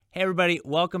Hey, everybody.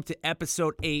 Welcome to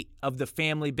episode 8 of the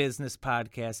Family Business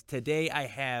Podcast. Today, I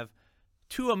have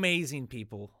two amazing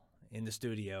people in the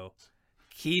studio,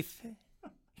 Keith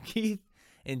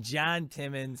and John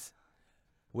Timmons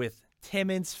with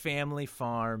Timmons Family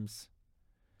Farms.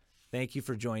 Thank you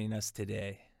for joining us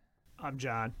today. I'm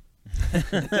John.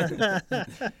 Well,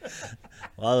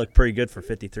 I look pretty good for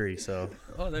 53, so.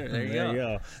 Oh, there you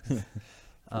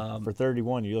go. For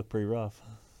 31, you look pretty rough.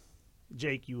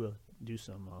 Jake, you will do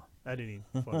some editing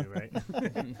for me, right?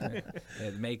 Yeah,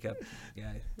 makeup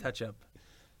guy, touch up.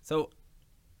 So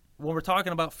when we're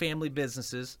talking about family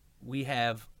businesses, we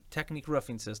have Technique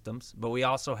Roofing Systems, but we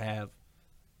also have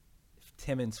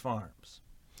Timmons Farms.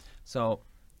 So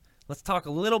let's talk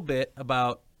a little bit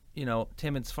about,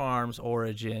 Timmons Farms'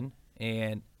 origin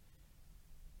and,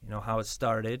 how it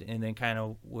started, and then kind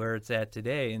of where it's at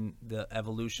today and the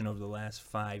evolution over the last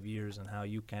 5 years and how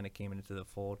you kind of came into the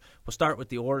fold. We'll start with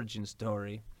the origin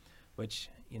story, which,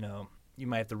 you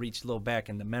might have to reach a little back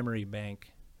in the memory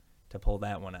bank to pull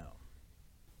that one out.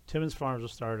 Timmons Farms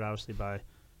was started, obviously, by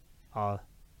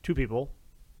two people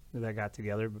that got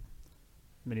together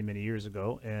many, many years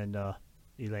ago, and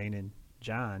Elaine and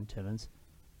John Timmons.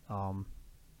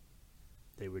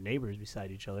 They were neighbors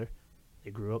beside each other.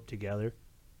 They grew up together,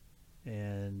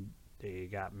 and they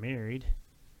got married.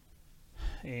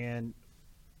 And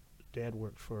Dad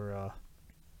worked for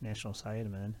National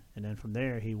Cytomen, and then from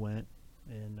there he went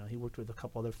and he worked with a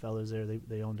couple other fellas there.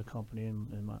 They owned a company,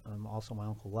 and also my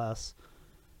Uncle Les.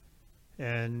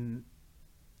 And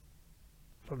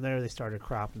from there they started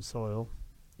crop and soil,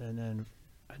 and then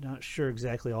I'm not sure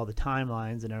exactly all the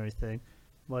timelines and everything,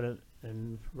 but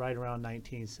and right around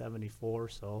 1974,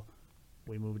 so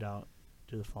we moved out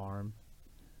to the farm,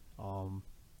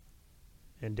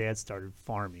 and Dad started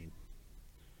farming.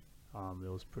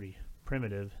 It was pretty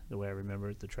primitive the way I remember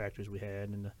it, the tractors we had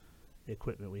and the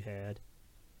equipment we had.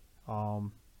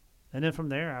 And then from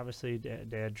there, obviously,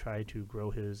 Dad tried to grow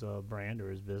his brand or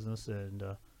his business, and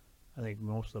I think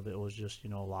most of it was just,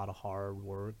 a lot of hard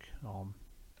work,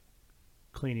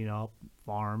 cleaning up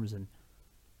farms, and,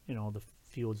 the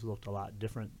fields looked a lot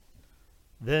different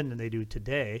then than they do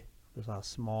today. There's a lot of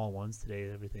small ones today.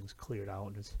 Everything's cleared out,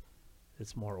 and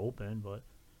it's more open. But,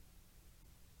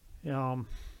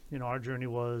 our journey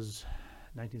was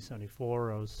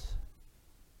 1974. I was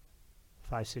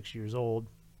 5-6 years old.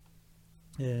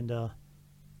 And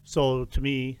so to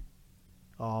me,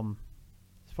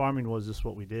 farming was just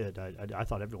what we did. I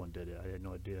thought everyone did it. I didn't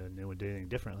know anyone did anything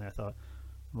differently. I thought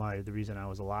the reason I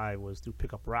was alive was to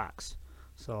pick up rocks.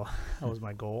 So that was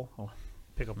my goal. I'll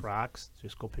pick up rocks,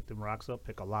 just go pick them rocks up,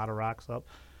 pick a lot of rocks up.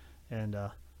 And,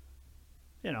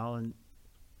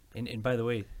 And by the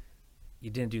way,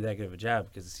 you didn't do that good of a job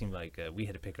because it seemed like we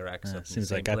had to pick our rocks up in the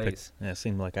same place. It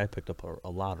seemed like I picked up a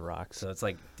lot of rocks. So it's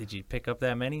like, did you pick up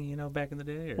that many, back in the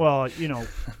day? Or? Well,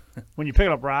 when you pick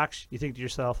up rocks, you think to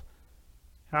yourself,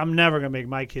 I'm never going to make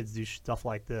my kids do stuff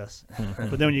like this.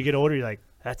 But then when you get older, you're like,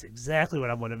 that's exactly what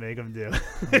I'm going to make them do.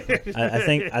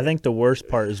 I think the worst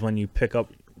part is when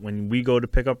we go to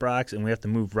pick up rocks and we have to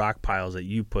move rock piles that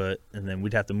you put, and then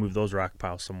we'd have to move those rock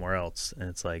piles somewhere else. And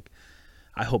it's like,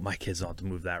 I hope my kids don't have to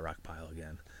move that rock pile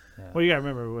again. Yeah. Well, you got to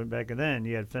remember when back then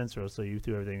you had fence rows, so you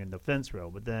threw everything in the fence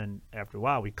row. But then after a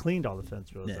while, we cleaned all the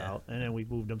fence rows out, and then we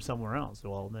moved them somewhere else.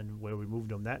 Well, then where we moved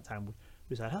them that time,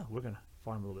 we said, we're going to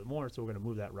farm a little bit more, so we're going to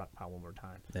move that rock pile one more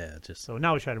time. Yeah, so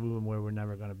now we try to move them where we're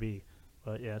never going to be.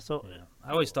 But I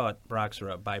always thought rocks were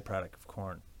a byproduct of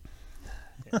corn.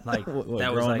 Like what,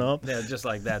 that was like up? Yeah, just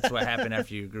like that's what happened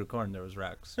after you grew corn. There was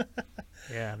rocks.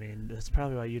 Yeah, I mean that's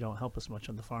probably why you don't help us much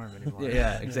on the farm anymore.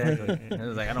 Yeah, exactly. It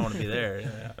was like I don't want to be there.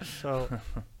 Yeah.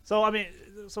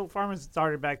 So farming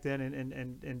started back then,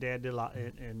 and Dad did a lot,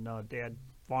 and Dad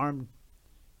farmed,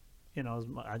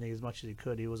 I think as much as he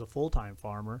could. He was a full-time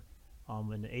farmer.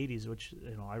 In the 80s, which,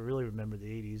 I really remember the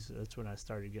 80s. That's when I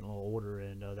started getting a little older,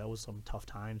 and that was some tough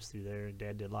times through there. And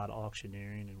Dad did a lot of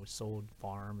auctioneering, and we sold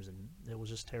farms, and it was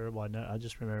just terrible. I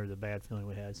just remember the bad feeling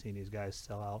we had seeing these guys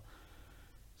sell out.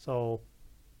 So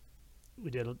we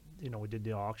did, we did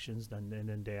the auctions, and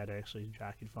then Dad actually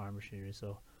jockeyed farm machinery.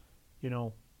 So,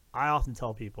 I often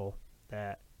tell people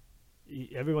that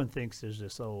everyone thinks there's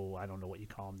this, I don't know what you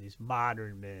call them, these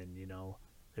modern men,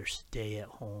 they're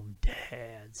stay-at-home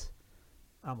dads.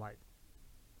 I'm like,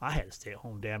 I had a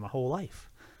stay-at-home dad my whole life,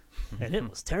 and it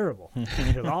was terrible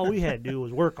because all we had to do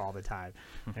was work all the time.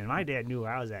 And my dad knew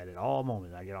I was at it all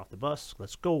moment. I get off the bus,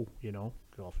 let's go, get off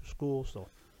to school. So,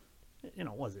 it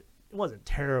wasn't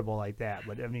terrible like that.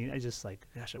 But I mean, I just like,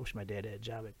 gosh, I wish my dad had a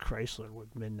job at Chrysler and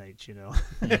worked midnights, Yeah.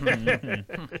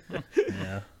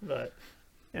 But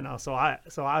so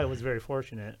I was very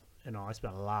fortunate, I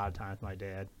spent a lot of time with my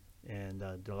dad and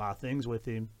did a lot of things with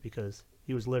him because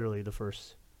he was literally the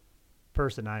first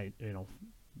person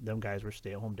them guys were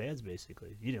stay-at-home dads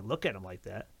basically. You didn't look at them like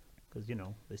that because,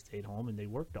 they stayed home and they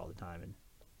worked all the time. And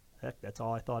heck, that's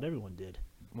all I thought everyone did.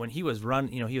 When he was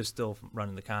he was still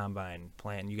running the combine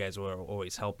plant. You guys were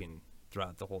always helping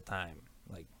throughout the whole time,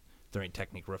 like during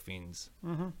Technique Roofing's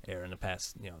era in the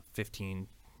past, 15,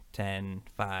 10,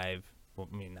 5, well,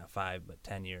 I mean, not 5, but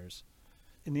 10 years.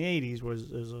 In the 80s it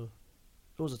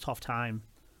was a tough time.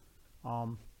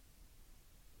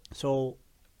 So,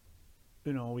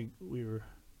 we were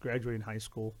graduating high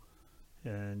school,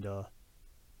 and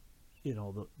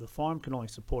the farm could only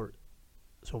support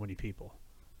so many people.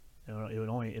 It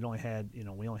only had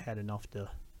we only had enough to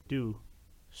do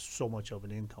so much of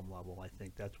an income level. I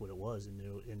think that's what it was,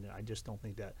 and I just don't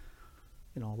think that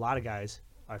a lot of guys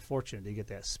are fortunate to get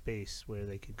that space where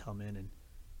they can come in and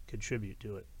contribute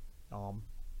to it.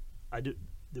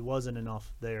 There wasn't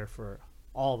enough there for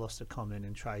all of us to come in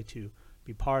and try to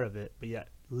be part of it, but yet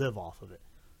live off of it.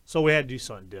 So we had to do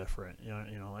something different,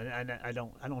 and I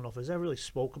don't know if it was ever really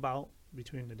spoke about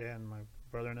between the dad and my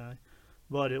brother and I,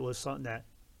 but it was something that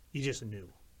you just knew,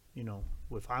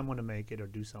 if I'm going to make it or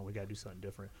do something, we got to do something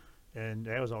different. And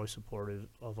Dad was always supportive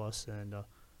of us, and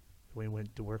we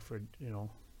went to work for, a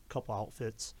couple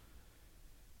outfits.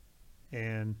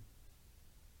 And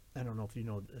I don't know if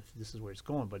if this is where it's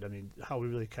going, but I mean, how we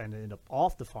really kind of end up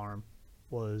off the farm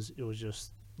was it was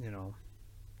just,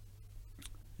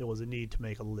 it was a need to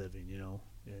make a living,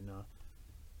 and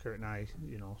Kurt and I,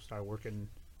 started working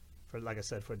for, like I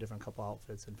said, for a different couple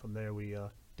outfits. And from there,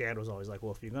 Dad was always like,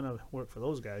 well, if you're going to work for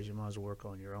those guys, you might as well work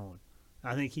on your own.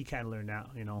 I think he kind of learned that,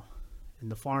 in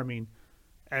the farming,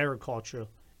 agriculture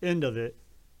end of it,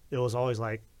 it was always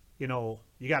like, you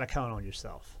got to count on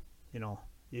yourself.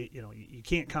 You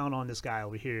can't count on this guy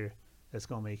over here that's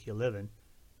going to make you a living.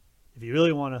 If you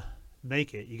really want to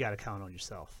make it, you got to count on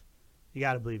yourself. You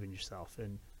got to believe in yourself.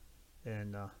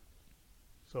 And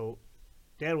so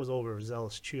Dad was over a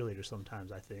zealous cheerleader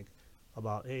sometimes, I think,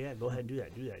 about, hey, yeah, go ahead and do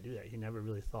that. He never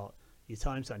really thought, you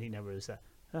tell him something, he never really said,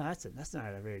 oh, that's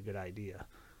not a very good idea.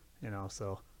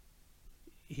 So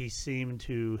he seemed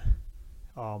to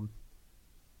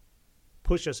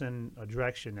push us in a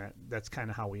direction that's kind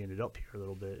of how we ended up here a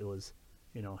little bit. It was,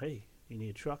 hey, you need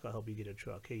a truck, I'll help you get a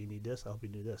truck. Hey, you need this, I'll help you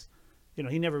do this.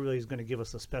 He never really is going to give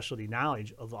us a specialty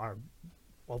knowledge of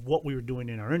what we were doing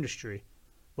in our industry,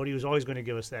 but he was always going to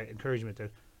give us that encouragement to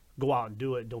go out and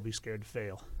do it. Don't be scared to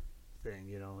fail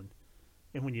thing,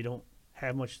 and when you don't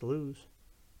have much to lose,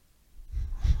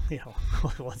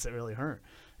 what's it really hurt,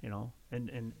 and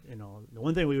the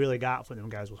one thing we really got from them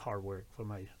guys was hard work from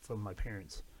my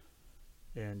parents.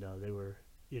 And they were,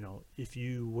 if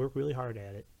you work really hard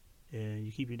at it and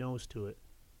you keep your nose to it,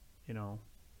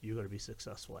 you're going to be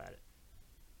successful at it.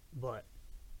 But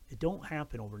it don't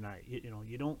happen overnight.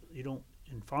 You don't,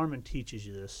 and farming teaches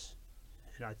you this.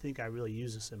 And I think I really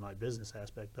use this in my business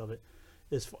aspect of it.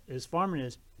 Is farming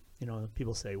is,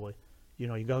 people say, well, you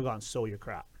got to go out and sow your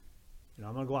crop.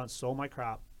 I'm going to go out and sow my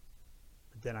crop,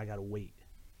 but then I got to wait.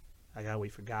 I got to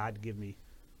wait for God to give me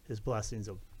his blessings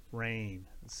of rain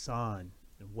and sun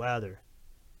and weather.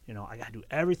 I got to do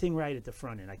everything right at the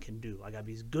front end I can do. I got to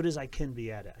be as good as I can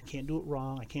be at it. I can't do it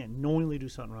wrong. I can't knowingly do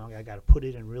something wrong. I got to put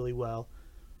it in really well,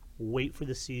 wait for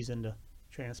the season to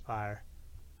transpire,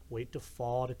 wait to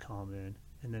fall to come in,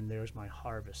 and then there's my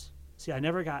harvest. See, you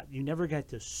never got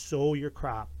to sow your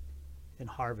crop and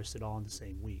harvest it all in the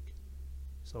same week.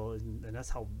 So, and that's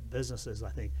how business is, I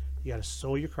think. You got to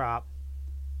sow your crop.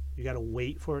 You got to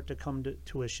wait for it to come to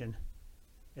tuition.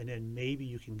 And then maybe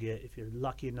you can get, if you're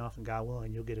lucky enough and God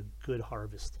willing, you'll get a good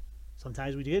harvest.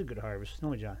 Sometimes we get a good harvest,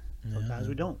 don't we, John? Sometimes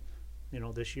we don't.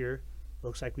 This year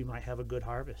looks like we might have a good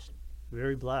harvest.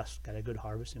 Very blessed. Got a good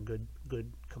harvest and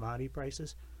good commodity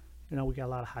prices. We got a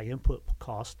lot of high input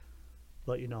cost,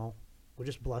 but we're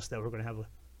just blessed that we're going to have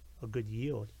a good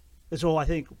yield. And so I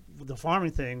think the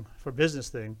farming thing, for business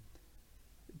thing,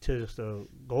 to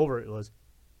go over it was,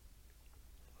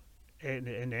 in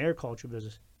the agriculture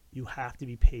business, you have to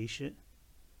be patient.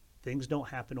 Things don't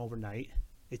happen overnight.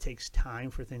 It takes time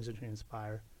for things to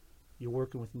transpire. You're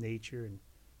working with nature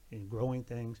and growing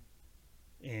things,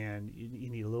 and you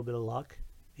need a little bit of luck,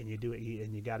 and you do it,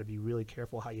 and you got to be really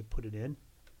careful how you put it in,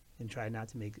 and try not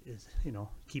to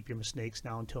keep your mistakes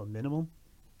down to a minimum,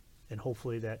 and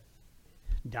hopefully that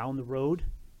down the road,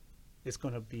 it's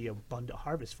going to be abundant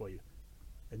harvest for you.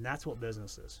 And that's what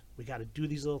business is. We got to do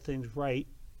these little things right.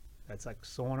 That's like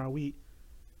sowing our wheat.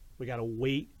 We got to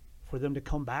wait for them to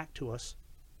come back to us.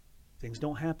 Things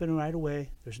don't happen right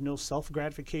away. There's no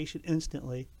self-gratification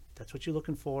instantly. That's what you're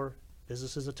looking for.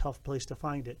 Business is a tough place to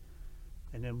find it.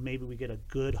 And then maybe we get a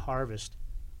good harvest,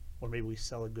 or maybe we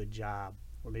sell a good job,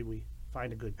 or maybe we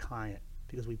find a good client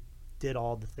because we did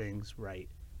all the things right.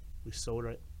 We sold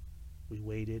it, we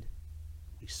waited,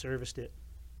 we serviced it,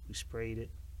 we sprayed it,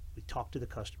 we talked to the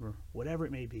customer, whatever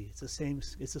it may be. It's the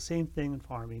same thing in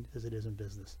farming as it is in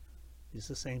business. It's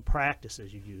the same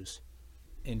practices you use.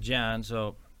 And John,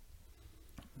 so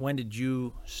when did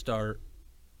you start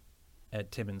at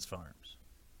Timmons Farms?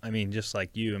 I mean, just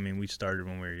like you, I mean, we started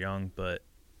when we were young, but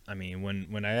I mean,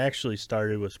 when I actually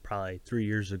started was probably 3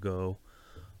 years ago.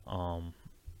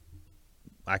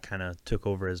 I kind of took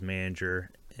over as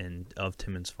manager of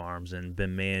Timmons Farms and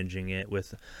been managing it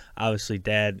with obviously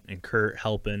Dad and Kurt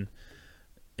helping,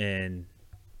 and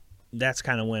that's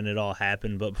kind of when it all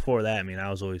happened. But before that, I mean,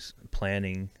 I was always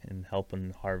planning and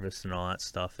helping harvest and all that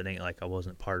stuff. It ain't like I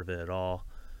wasn't part of it at all.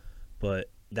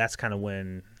 But that's kind of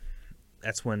when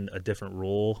a different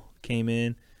role came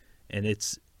in, and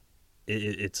it's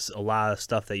a lot of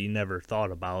stuff that you never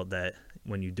thought about, that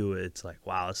when you do it, it's like,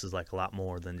 wow, this is like a lot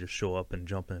more than just show up and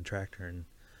jump in a tractor and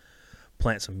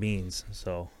plant some beans.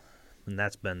 So, and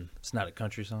that's been... It's not a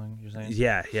country song, you're saying?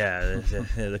 Yeah.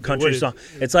 The country song.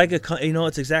 It's like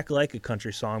it's exactly like a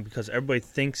country song, because everybody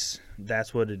thinks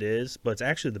that's what it is, but it's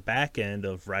actually the back end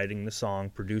of writing the song,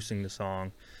 producing the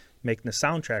song, making the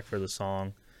soundtrack for the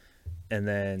song, and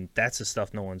then that's the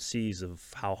stuff no one sees of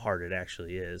how hard it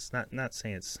actually is. Not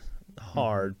saying it's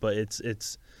hard, but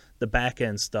it's the back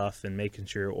end stuff and making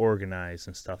sure you're organized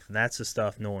and stuff. And that's the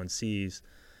stuff no one sees,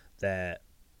 that,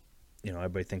 you know,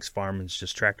 everybody thinks farming's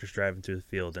just tractors driving through the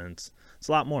field, and it's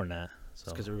a lot more than that.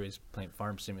 So. Because everybody's playing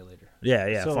Farm Simulator.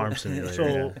 Yeah, so, Farm Simulator.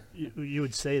 So yeah. you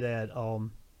would say that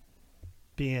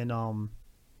being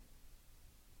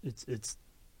it's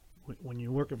when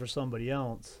you're working for somebody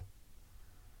else.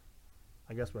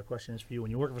 I guess my question is for you: when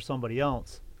you're working for somebody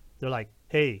else, they're like,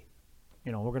 "Hey,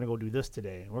 you know, we're going to go do this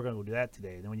today, and we're going to go do that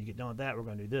today. And then when you get done with that, we're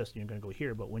going to do this, and you're going to go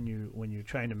here." But when you're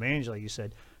trying to manage, like you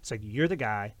said, it's like you're the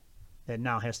guy that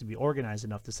now has to be organized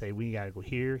enough to say, we got to go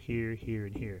here, here, here,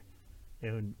 and here.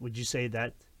 And would you say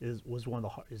that is one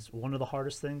of the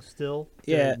hardest things still?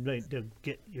 Yeah. To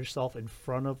get yourself in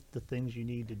front of the things you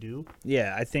need to do.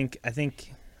 Yeah, I think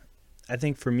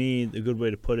for me, the good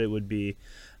way to put it would be,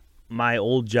 my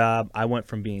old job, I went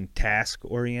from being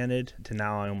task-oriented to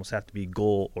now I almost have to be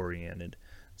goal-oriented.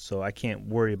 So I can't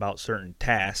worry about certain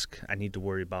tasks. I need to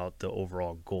worry about the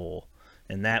overall goal.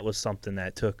 And that was something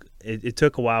that took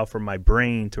a while for my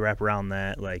brain to wrap around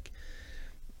that. Like,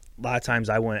 a lot of times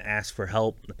I wouldn't ask for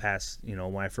help in the past. You know,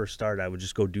 when I first started, I would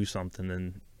just go do something,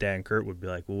 and Dad and Kurt would be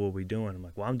like, well, what are we doing? I'm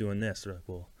like, well, I'm doing this. They're like,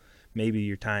 well, maybe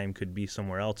your time could be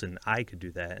somewhere else, and I could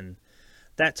do that. And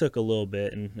that took a little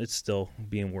bit, and it's still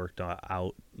being worked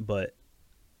out. But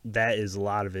that is, a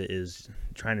lot of it is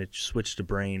trying to switch the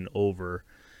brain over,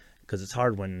 because it's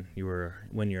hard when you're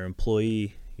an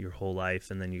employee your whole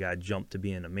life, and then you got to jump to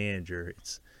being a manager.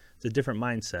 It's a different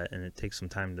mindset, and it takes some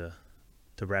time to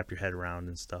wrap your head around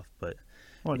and stuff. But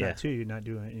well, that too, you're not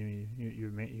doing.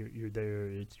 You're there.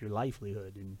 It's your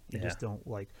livelihood, and you just don't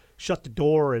like shut the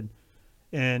door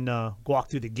and walk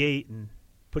through the gate and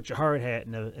put your hard hat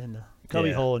in the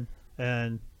cubby hole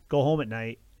and go home at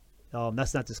night.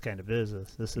 That's not this kind of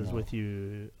business. This is with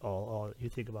you all. You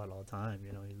think about it all the time.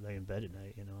 You know, you lay in bed at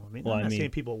night. You know, I'm not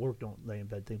saying people at work don't lay in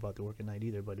bed think about the work at night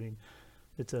either. But I mean,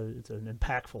 it's an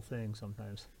impactful thing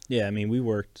sometimes. Yeah, I mean, we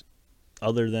worked,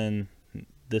 other than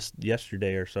this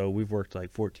yesterday or so, we've worked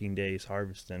like 14 days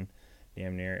harvesting,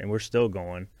 damn near, and we're still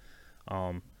going.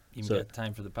 Even got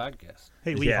time for the podcast.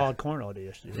 Hey, we hauled corn all day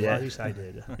yesterday. Yeah. Well, at least I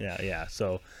did. Yeah.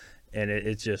 So, and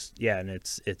it's just and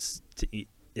it's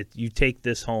you take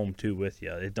this home too with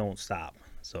you. It don't stop.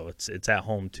 So it's at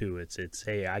home too. It's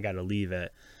hey, I got to leave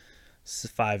at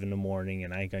 5 a.m.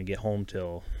 and I ain't gonna get home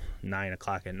till 9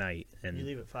 o'clock at night. And you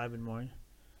leave at 5 a.m?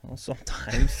 Well,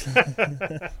 sometimes.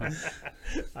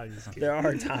 I'm just kidding. There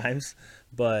are times,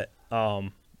 but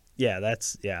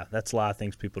that's a lot of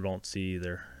things people don't see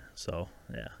either. So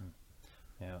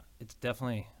yeah, it's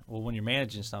definitely, well, when you're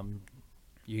managing something,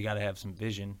 you got to have some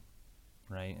vision,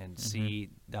 right, and see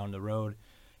down the road.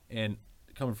 And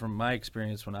coming from my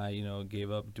experience, when I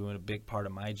gave up doing a big part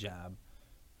of my job,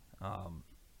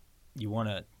 you want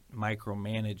to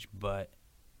micromanage, but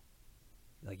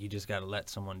like you just got to let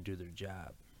someone do their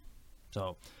job.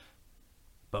 So,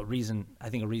 but I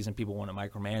think a reason people want to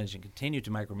micromanage and continue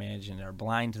to micromanage and are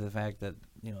blind to the fact that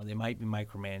they might be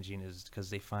micromanaging is because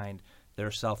they find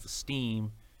their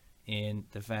self-esteem in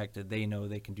the fact that they know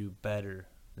they can do better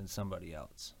than somebody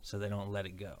else, so they don't let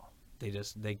it go. They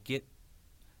get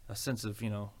a sense of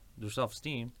their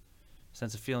self-esteem,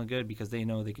 sense of feeling good because they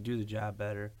know they can do the job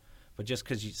better, But just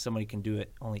because somebody can do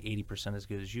it only 80% as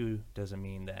good as you doesn't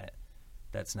mean that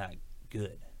that's not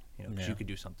good. You know, because you could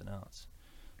do something else.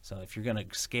 So if you're going to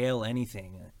scale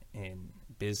anything in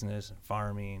business and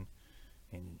farming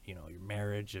and, you know, your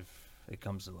marriage, if it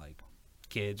comes to like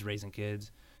kids, raising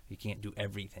kids, you can't do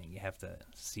everything. You have to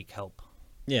seek help.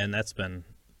 Yeah, and that's been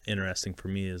interesting for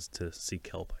me, is to seek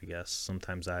help, I guess.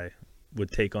 Sometimes I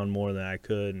would take on more than I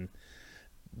could, and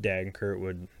Dad and Kurt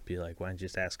would be like, why don't you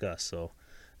just ask us? So,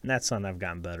 and that's something I've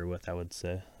gotten better with, I would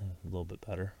say, a little bit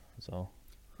better. So,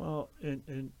 Well,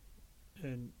 and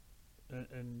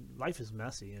life is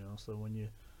messy, you know. So when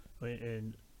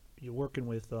you're working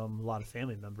with a lot of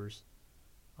family members,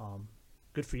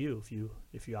 good for you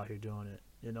if you're out here doing it,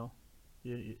 you know.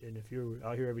 And if you're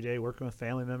out here every day working with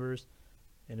family members,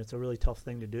 and it's a really tough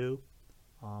thing to do,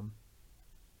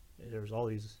 there's all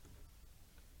these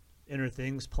inner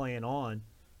things playing on.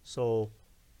 So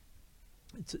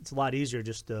it's a lot easier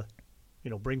just to,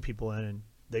 you know, bring people in and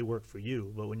they work for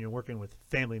you. But when you're working with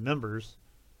family members,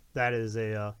 that is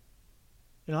a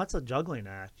you know, that's a juggling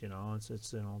act. You know,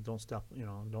 it's you know, don't stop. You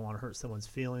know, don't want to hurt someone's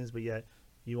feelings, but yet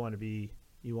you want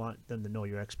them to know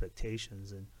your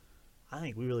expectations. And I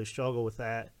think we really struggle with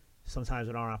that sometimes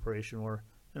in our operation, where,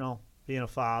 you know, being a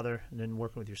father and then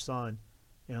working with your son,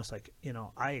 you know, it's like, you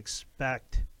know, I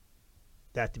expect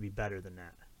that to be better than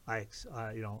that.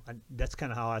 You know, that's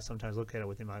kind of how I sometimes look at it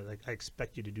with him. I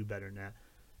expect you to do better than that.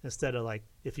 Instead of like,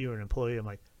 if you were an employee, I'm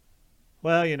like,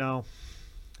 well, you know,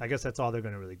 I guess that's all they're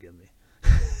going to really give me.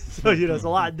 So, you know, it's a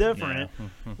lot different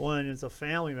when it's a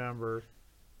family member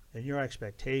and your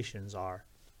expectations are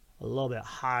a little bit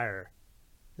higher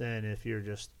than if you're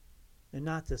just, and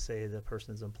not to say the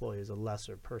person's employee is a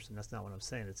lesser person. That's not what I'm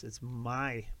saying. It's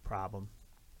my problem,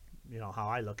 you know, how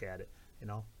I look at it, you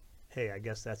know. Hey, I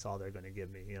guess that's all they're going to give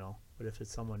me, you know. But if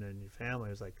it's someone in your family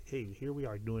who's like, hey, here we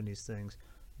are doing these things,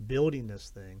 building this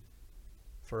thing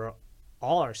for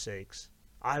all our sakes,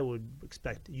 I would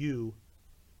expect you,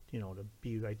 you know, to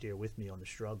be right there with me on the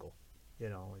struggle, you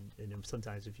know. And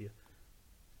sometimes if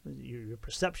your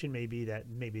perception may be that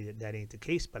maybe that ain't the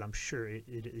case, but I'm sure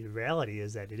the reality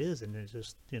is that it is. And it's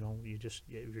just, you know,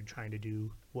 you're trying to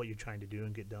do what you're trying to do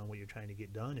and get done what you're trying to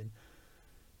get done.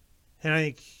 And I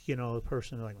think, you know, a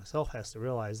person like myself has to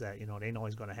realize that, you know, it ain't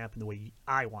always going to happen the way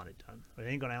I want it done. It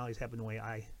ain't going to always happen the way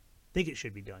I think it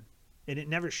should be done. And it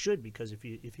never should, because if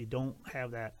you don't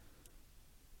have that,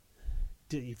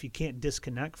 if you can't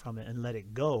disconnect from it and let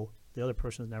it go, the other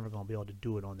person is never going to be able to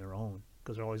do it on their own,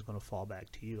 because they're always going to fall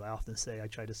back to you. I often say, I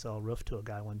tried to sell a roof to a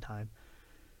guy one time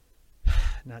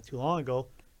not too long ago,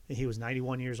 and he was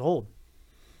 91 years old.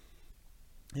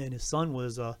 And his son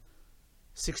was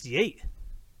 68.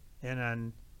 And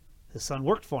then his son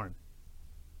worked for him.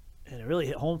 And it really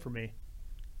hit home for me.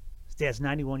 His dad's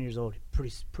 91 years old,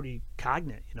 pretty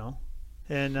cognate, you know.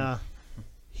 And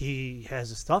he has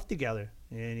his stuff together,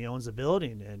 and he owns a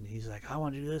building. And he's like, I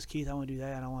want to do this, Keith. I want to do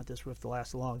that. I want this roof to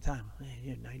last a long time. Man,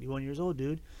 you're 91 years old,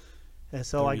 dude. And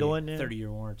so I go in there.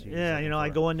 30-year warranty. Yeah, you know, I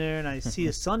go in there, and I see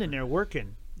his son in there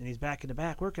working. And he's back in the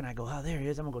back working. I go, oh, there he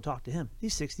is. I'm going to go talk to him.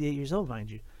 He's 68 years old, mind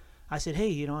you. I said, hey,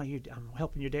 you know, I'm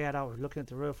helping your dad out. We're looking at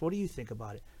the roof. What do you think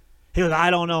about it? He goes, I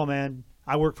don't know, man.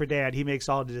 I work for Dad. He makes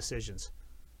all the decisions.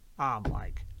 I'm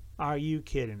like, are you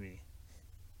kidding me?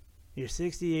 You're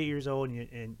 68 years old,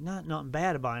 and nothing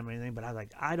bad about him or anything, but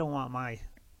I don't want I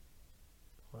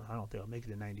don't think I'll make it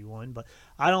to 91, but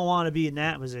I don't want to be in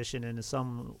that position, and if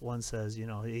someone says, you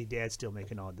know, hey, Dad's still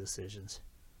making all the decisions.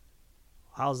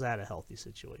 How's that a healthy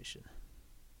situation?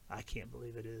 I can't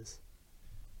believe it is.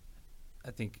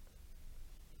 I think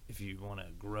if you want to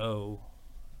grow,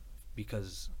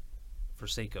 because for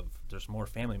sake of there's more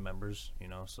family members, you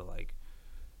know, so like,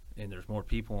 and there's more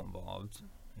people involved,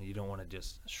 and you don't want to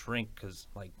just shrink, because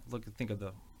like think of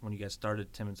when you guys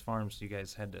started Timmons Farms, you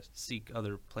guys had to seek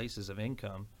other places of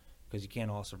income, because you can't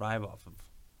all survive off of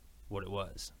what it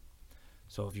was.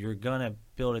 So if you're gonna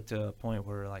build it to a point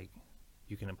where like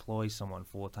you can employ someone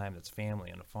full time that's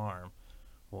family on a farm,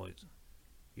 well,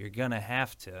 you're gonna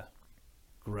have to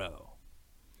grow,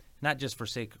 not just for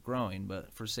sake of growing,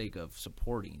 but for sake of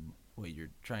supporting what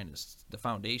you're trying to, the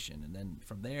foundation, and then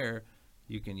from there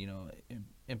you can, you know,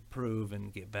 improve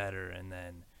and get better, and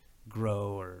then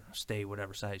grow or stay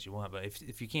whatever size you want. But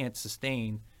if you can't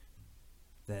sustain,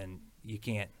 then you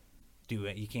can't do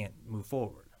it. You can't move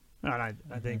forward. And I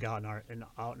think out in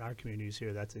our communities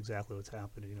here, that's exactly what's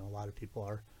happening. You know, a lot of people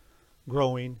are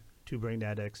growing to bring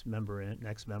that next member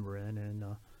in,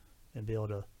 and be able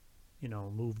to, you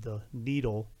know, move the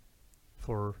needle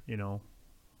for, you know,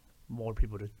 more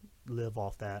people to live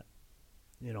off that,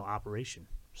 you know, operation.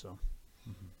 So,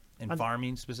 And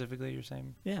farming specifically, you're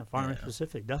saying? Yeah, farming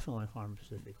specific, definitely farming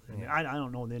specific. I mean, I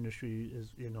don't know the industry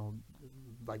is,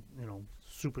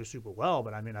 super, super well,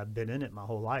 but I mean, I've been in it my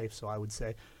whole life. So I would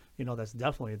say, that's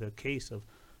definitely the case of,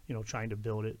 trying to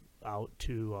build it out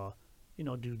to,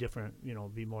 do different,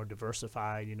 be more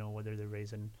diversified, whether they're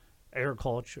raising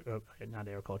not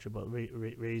agriculture, but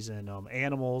raising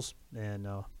animals and,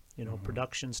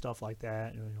 production, stuff like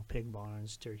that, pig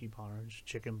barns, turkey barns,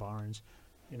 chicken barns.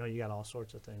 You got all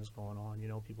sorts of things going on.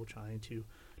 People trying to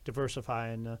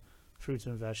diversify in fruits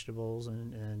and vegetables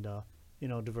and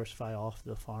diversify off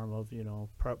the farm of,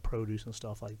 produce and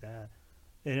stuff like that.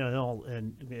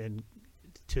 And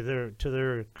to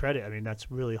their credit, I mean,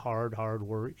 that's really hard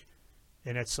work.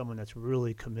 And that's someone that's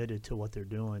really committed to what they're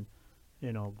doing,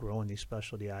 growing these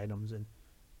specialty items and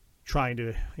trying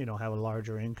to, have a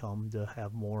larger income to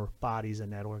have more bodies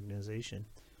in that organization,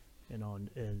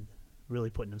 and really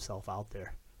putting himself out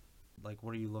there. Like,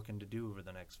 what are you looking to do over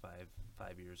the next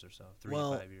five years or so? 3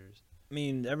 to 5 years? I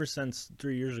mean, ever since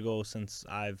 3 years ago, since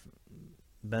I've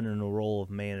been in a role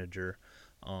of manager,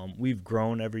 we've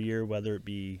grown every year, whether it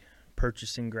be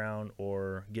purchasing ground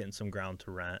or getting some ground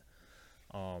to rent.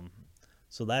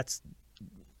 So that's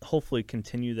hopefully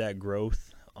continue that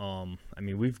growth. I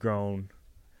mean, we've grown,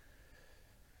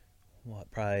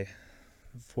 probably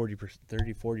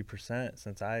 40%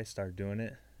 since I started doing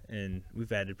it. And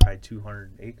we've added probably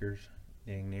 200 acres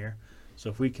getting near. So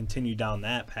if we continue down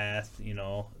that path,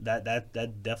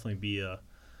 that'd definitely be a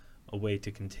way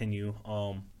to continue.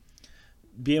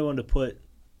 Be able to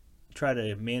try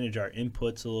to manage our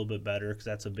inputs a little bit better, because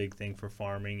that's a big thing for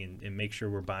farming, and make sure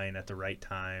we're buying at the right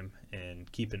time and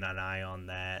keeping an eye on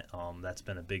that. That's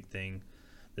been a big thing.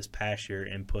 This past year,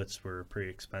 inputs were pretty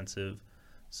expensive.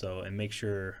 And make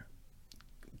sure,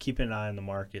 keeping an eye on the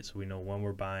market so we know when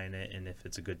we're buying it and if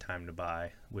it's a good time to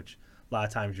buy, which a lot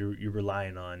of times you're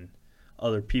relying on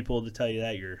other people to tell you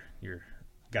that, your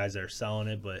guys that are selling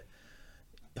it, but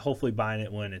hopefully buying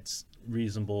it when it's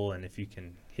reasonable, and if you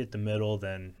can hit the middle,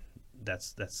 then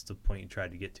that's the point you try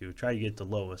to get to. Try to get the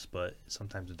lowest, but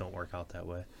sometimes it don't work out that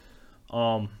way.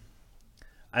 I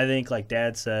think, like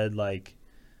Dad said, like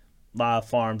a lot of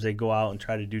farms, they go out and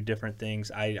try to do different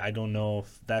things. I don't know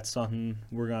if that's something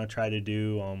we're going to try to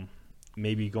do.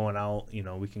 Maybe going out,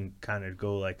 we can kind of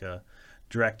go like a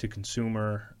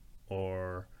direct-to-consumer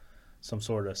or some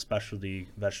sort of specialty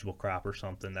vegetable crop or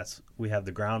something. We have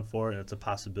the ground for it, and it's a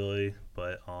possibility,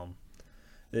 but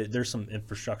there's some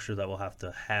infrastructure that we'll have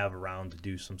to have around to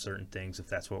do some certain things if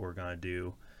that's what we're going to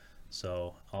do.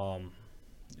 So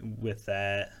with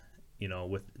that,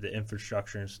 with the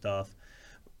infrastructure and stuff,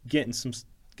 getting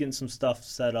some stuff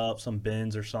set up, some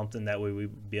bins or something, that way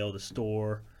we'd be able to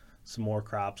store some more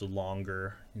crops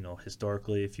longer.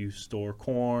 Historically, if you store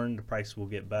corn, the price will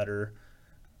get better.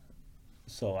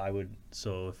 So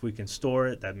if we can store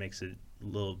it, that makes it a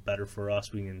little better for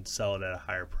us. We can sell it at a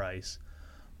higher price.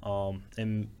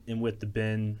 And with the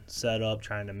bin set up,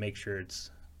 trying to make sure it's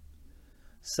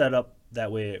set up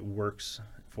that way it works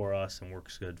for us and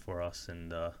works good for us,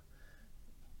 and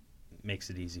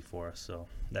makes it easy for us. So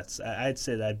I'd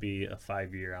say that'd be a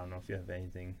 5-year. I don't know if you have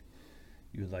anything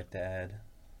you would like to add.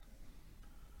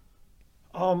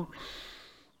 The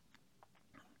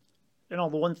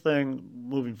one thing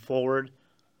moving forward,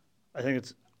 I think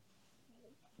it's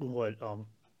what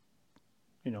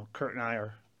Kurt and I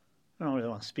are. I don't really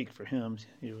want to speak for him.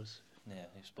 He's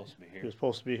supposed to be here. He was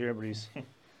supposed to be here, but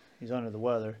he's under the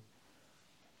weather.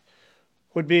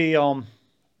 Would be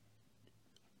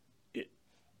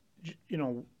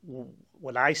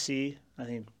what I see. I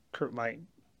think Kurt might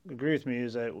agree with me,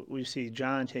 is that we see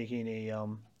John taking a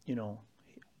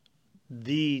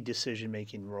the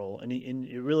decision-making role, and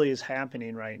it really is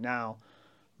happening right now.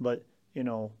 But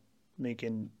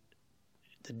making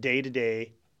the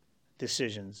day-to-day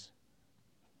decisions.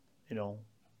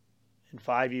 In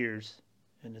 5 years,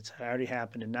 and it's already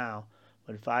happening now,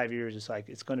 but in 5 years,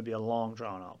 it's going to be a long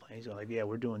drawn-out plan. He's like, yeah,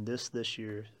 we're doing this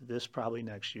year, this probably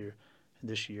next year, and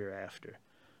this year after.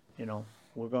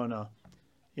 We're going to,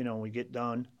 we get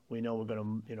done, we know we're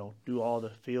going to, do all the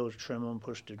fields, trim them,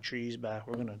 push the trees back.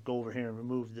 We're going to go over here and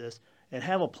remove this, and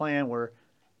have a plan where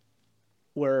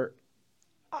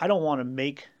I don't want to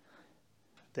make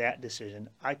that decision.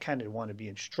 I kind of want to be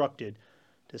instructed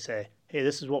to say, hey,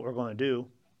 this is what we're going to do.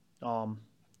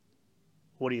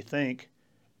 What do you think?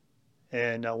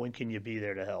 And when can you be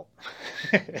there to help?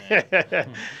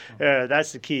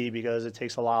 That's the key, because it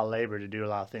takes a lot of labor to do a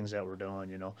lot of things that we're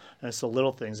doing, And it's the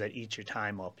little things that eat your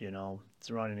time up,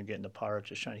 It's running and getting the parts,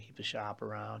 just trying to keep the shop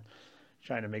around,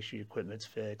 trying to make sure your equipment's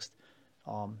fixed.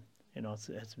 You know,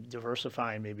 it's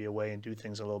diversifying maybe a way and do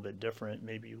things a little bit different.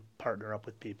 Maybe you partner up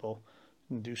with people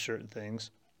and do certain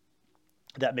things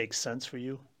that make sense for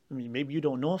you. I mean, maybe you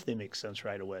don't know if they make sense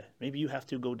right away. Maybe you have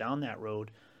to go down that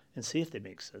road and see if they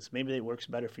make sense. Maybe it works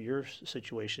better for your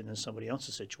situation than somebody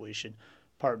else's situation,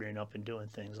 partnering up and doing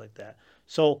things like that.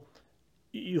 So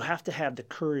you have to have the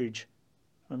courage.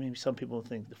 I mean, some people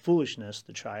think the foolishness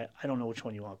to try it. I don't know which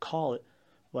one you want to call it,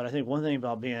 but I think one thing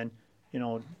about being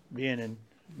in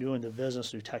doing the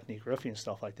business through Technique Roofing and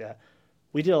stuff like that,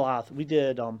 we did a lot. We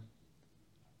didn't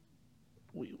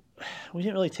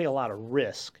really take a lot of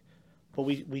risk, but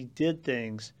we did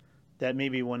things that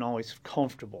maybe weren't always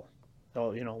comfortable.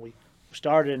 So, we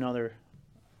started another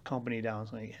company down in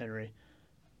St. Henry.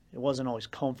 It wasn't always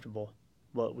comfortable,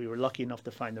 but we were lucky enough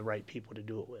to find the right people to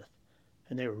do it with.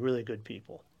 And they were really good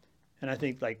people. And I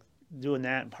think like doing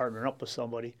that and partnering up with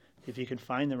somebody, if you can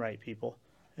find the right people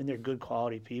and they're good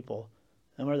quality people,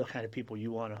 them are the kind of people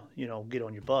you want to, get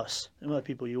on your bus. Them are the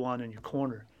people you want in your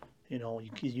corner.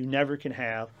 You never can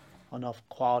have enough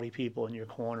quality people in your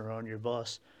corner or on your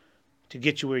bus to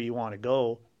get you where you want to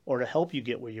go or to help you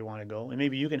get where you want to go. And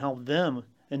maybe you can help them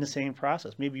in the same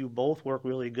process. Maybe you both work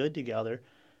really good together.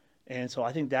 And so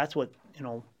I think that's what,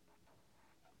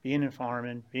 being in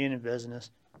farming, being in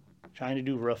business, trying to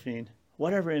do roofing,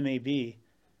 whatever it may be,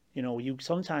 you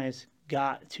sometimes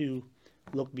got to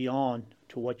look beyond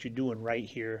to what you're doing right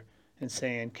here and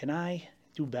saying, can I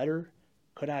do better?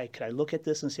 Could I look at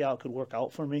this and see how it could work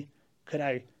out for me? Could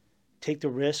I take the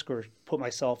risk or put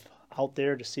myself out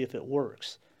there to see if it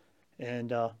works?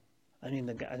 And a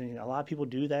lot of people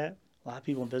do that. A lot of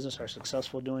people in business are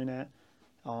successful doing that.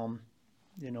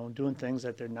 Doing things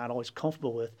that they're not always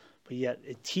comfortable with, but yet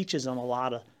it teaches them a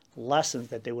lot of lessons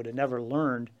that they would have never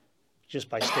learned just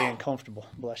by staying comfortable.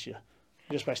 Bless you.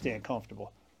 Just by staying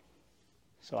comfortable.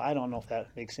 So I don't know if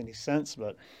that makes any sense,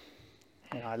 but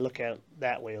I look at it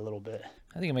that way a little bit.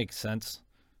 I think it makes sense.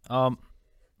 So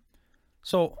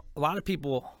a lot of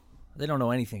people, they don't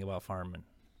know anything about farming.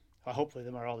 Hopefully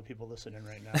them are all the people listening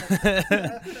right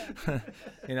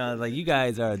now. Like you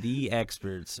guys are the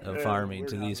experts of farming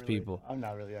to these really, people. I'm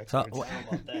not really expert. So, How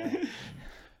about that?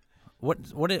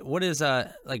 What is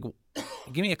like?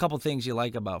 Give me a couple things you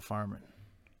like about farming.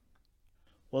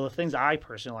 Well, the things I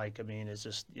personally like, is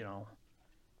just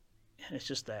it's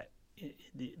just that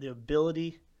the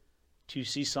ability to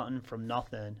see something from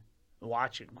nothing,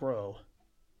 watch it grow,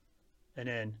 and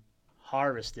then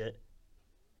harvest it.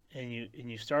 And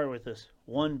you start with this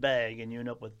one bag, and you end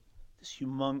up with this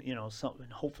humongous, something.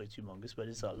 Hopefully it's humongous, but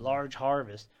it's a large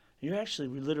harvest. You're actually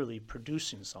literally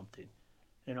producing something.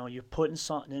 You're putting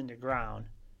something in the ground,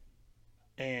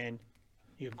 and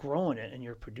you're growing it, and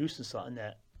you're producing something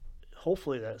that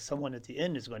hopefully that someone at the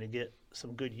end is going to get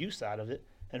some good use out of it,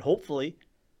 and hopefully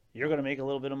you're going to make a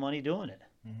little bit of money doing it.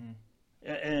 Mm-hmm.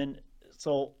 And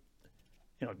so.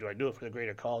 Do I do it for the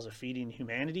greater cause of feeding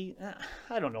humanity?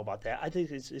 I don't know about that. I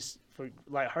think it's for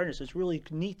lightheartedness. It's really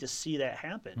neat to see that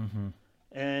happen.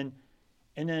 Mm-hmm.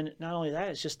 And then not only that,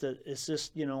 it's just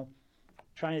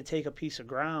trying to take a piece of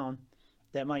ground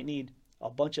that might need a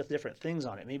bunch of different things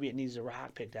on it. Maybe it needs a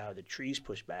rock picked out, the trees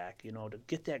pushed back, to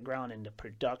get that ground into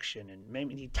production, and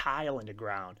maybe need tile in the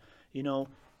ground, to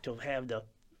have the,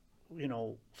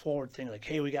 forward thing like,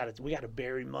 hey, we got to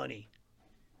bury money.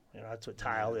 That's what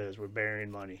tile is. We're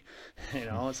burying money,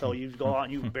 So you go out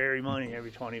and you bury money every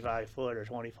 25 foot or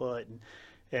 20 foot,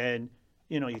 and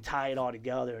you tie it all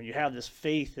together, and you have this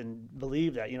faith and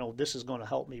believe that this is going to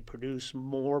help me produce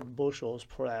more bushels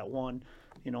for that one,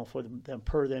 for them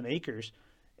per them acres,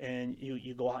 and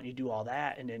you go out and you do all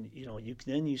that, and then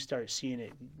you start seeing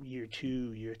it year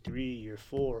 2, year 3, year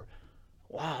 4.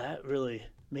 Wow, that really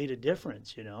made a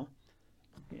difference, and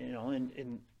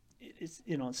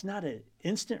it's not an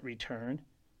instant return,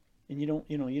 and you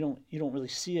don't really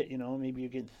see it. Maybe you're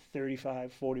getting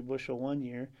 35, 40 bushel one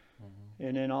year, mm-hmm.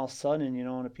 and then all of a sudden,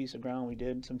 on a piece of ground we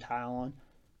did some tile on,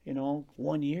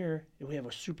 1 year, if we have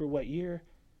a super wet year,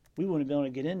 we wouldn't be able to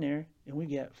get in there, and we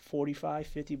get 45,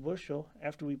 50 bushel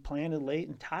after we planted late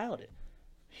and tiled it.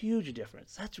 Huge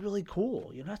difference. That's really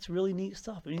cool. That's really neat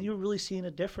stuff. You're really seeing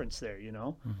a difference there.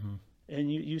 Mm-hmm.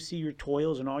 And you see your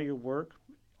toils and all your work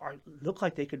look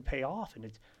like they could pay off, and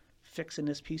it's fixing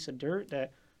this piece of dirt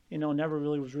that never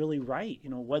really was really right.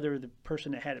 Whether the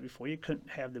person that had it before you couldn't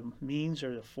have the means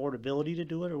or the affordability to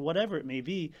do it or whatever it may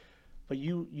be, but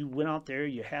you went out there,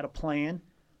 you had a plan,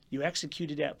 you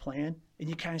executed that plan, and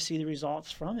you kind of see the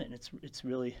results from it, and it's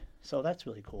really, so that's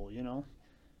really cool.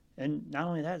 And not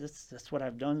only that, that's what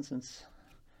I've done since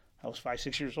I was 5,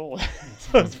 6 years old.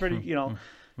 So it's pretty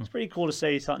it's pretty cool to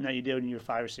say something that you did when you were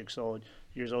 5 or 6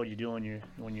 years old, you do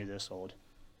when you're this old.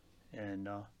 And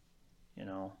you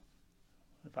know,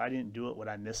 if I didn't do it, would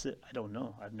I miss it? I don't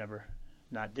know. I've never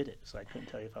not did it, so I couldn't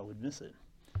tell you if I would miss it.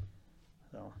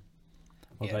 So,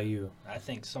 What about you? I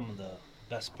think some of the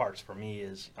best parts for me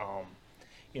is,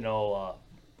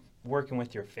 working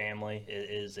with your family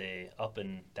is a up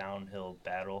and downhill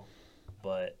battle,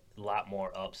 but a lot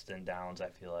more ups than downs. I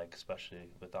feel like, especially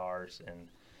with ours, and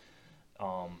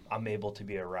I'm able to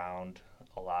be around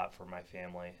a lot for my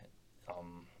family.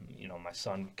 My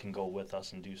son can go with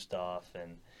us and do stuff,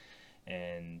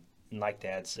 and like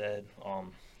Dad said,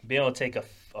 be able to take a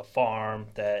farm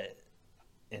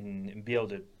and be able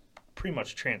to pretty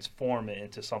much transform it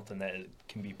into something that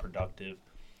can be productive.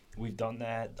 We've done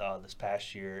that this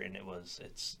past year, and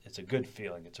it's a good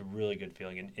feeling. It's a really good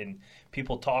feeling, and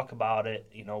people talk about it.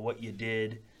 What you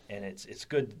did, and it's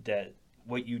good that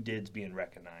what you did is being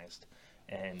recognized.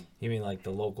 And you mean like the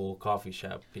local coffee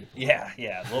shop people? Yeah,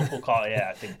 local coffee. Yeah,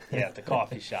 I think at the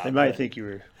coffee shop. They might think you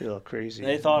were a little crazy.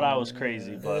 They thought I was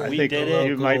crazy, but we did it.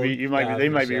 They might be. They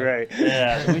might be right.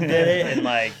 Yeah, we did it, and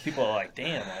like people are like,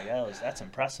 "Damn, like that's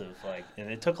impressive." Like, and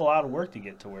it took a lot of work to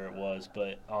get to where it was,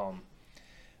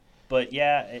 but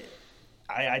yeah,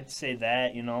 I'd say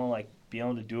that like being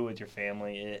able to do it with your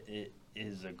family, it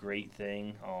is a great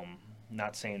thing.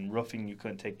 Not saying roofing, you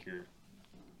couldn't take your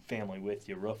family with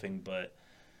you roofing, but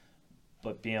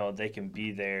they can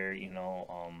be there,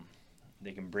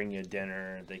 they can bring you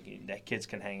dinner, that kids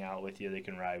can hang out with you, they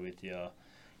can ride with you,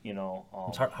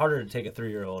 it's harder to take a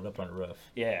 3-year-old up on a roof.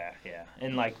 Yeah,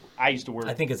 and like I used to work.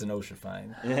 I think it's an OSHA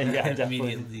fine. Yeah,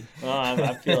 immediately. Well,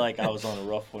 I feel like I was on a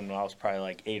roof when I was probably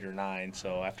like 8 or 9.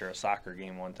 So after a soccer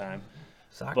game one time.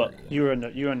 But you were on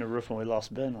the roof when we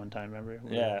lost Ben one time. Remember?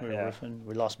 We were roofing.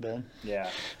 We lost Ben. Yeah.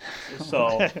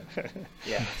 So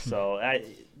So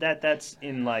that's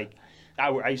in like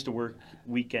I used to work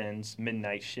weekends,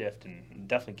 midnight shift, and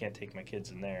definitely can't take my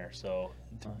kids in there. So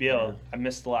to be able, I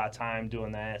missed a lot of time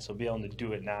doing that. So be able to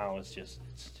do it now it's just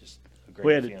a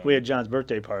great feeling. We had John's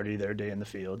birthday party their day in the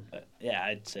field. Yeah,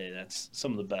 I'd say that's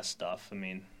some of the best stuff. I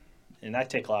mean, and I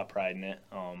take a lot of pride in it.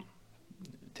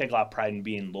 Take a lot of pride in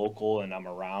being local, and I'm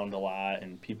around a lot,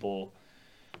 and people.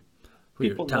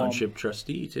 You're a township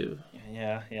trustee too.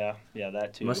 Yeah,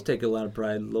 that too. You must take a lot of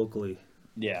pride locally.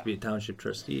 Yeah. To be a township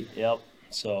trustee. Yep.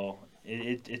 So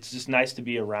it's just nice to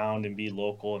be around and be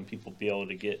local, and people be able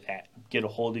to get a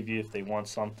hold of you if they want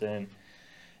something,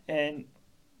 and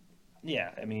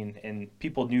yeah, I mean, and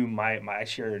people knew I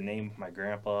shared a name with my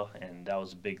grandpa, and that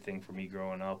was a big thing for me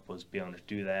growing up, was being able to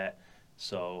do that.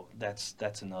 So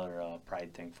that's another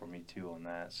pride thing for me too on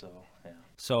that. So yeah.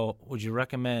 So would you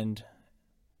recommend,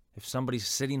 if somebody's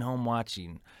sitting home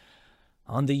watching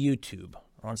on the YouTube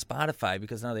or on Spotify,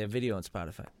 because now they have video on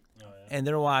Spotify, and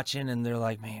they're watching and they're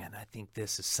like, man, I think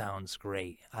this sounds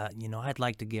great. I'd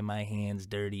like to get my hands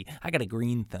dirty. I got a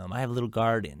green thumb. I have a little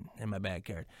garden in my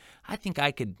backyard. I think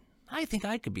I could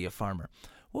be a farmer.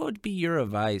 What would be your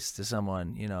advice to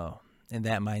someone, in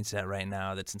that mindset right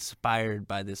now that's inspired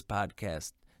by this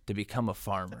podcast to become a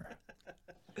farmer?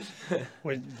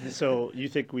 So you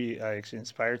think we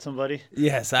inspired somebody?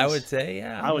 Yes, I would say,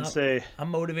 yeah. I would say I'm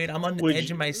motivated. I'm on the edge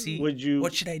of my seat.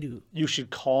 What should I do? You should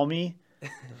call me,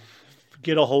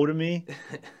 get a hold of me,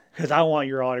 because I want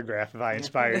your autograph if I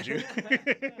inspired you.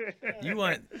 You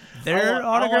want their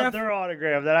autograph? I want their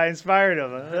autograph that I inspired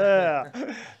them.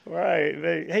 Yeah,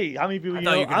 right. Hey, how many people I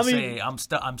thought you were going to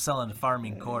say, I'm selling a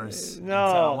farming course.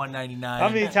 No. It's $199. How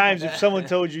many times if someone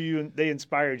told you they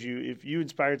inspired you, if you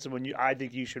inspired someone, I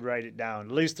think you should write it down.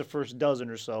 At least the first dozen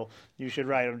or so, you should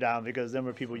write them down, because them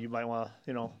are people you might want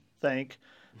to, thank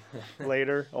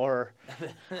later or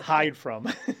hide from,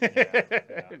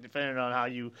 depending on how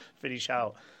you finish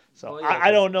out. So well, yeah,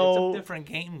 I don't know. It's a different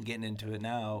game getting into it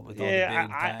now with all the big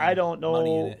I don't know.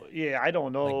 Money in it. Yeah, I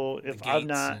don't know like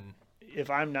if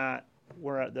I'm not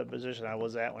where at the position I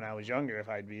was at when I was younger, if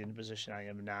I'd be in the position I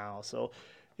am now. So,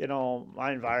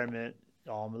 my environment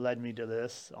led me to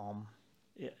this.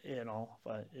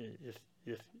 But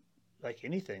if like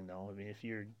anything though, I mean, if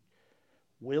you're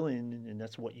willing and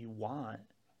that's what you want,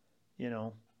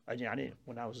 I didn't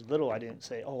when I was little, I didn't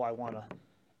say, oh, I want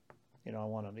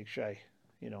to make sure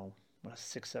when I was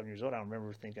 6, 7 years old, I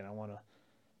remember thinking I want to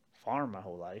farm my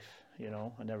whole life.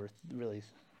 I never really.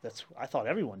 I thought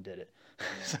everyone did it.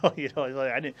 So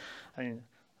I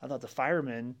thought the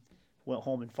firemen went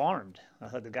home and farmed. I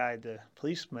thought the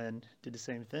policemen did the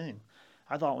same thing.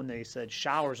 I thought when they said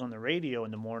showers on the radio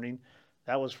in the morning,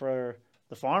 that was for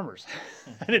the farmers.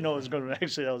 I didn't know it was going to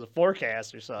actually, that was a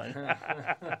forecast or something.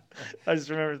 I just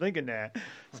remember thinking that.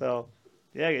 So,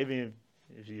 yeah, I mean,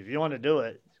 if you want to do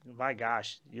it, my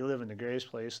gosh, you live in the greatest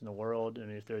place in the world.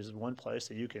 And if there's one place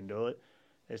that you can do it,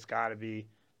 It's got to be,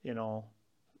 you know,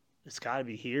 it's got to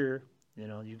be here. You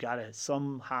know, you got to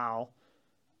somehow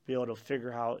be able to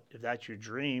figure out if that's your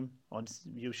dream.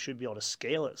 You should be able to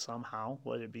scale it somehow,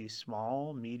 whether it be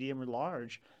small, medium, or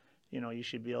large. You know, you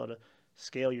should be able to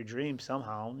scale your dream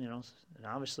somehow. You know, and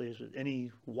obviously, as with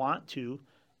any want to,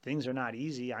 things are not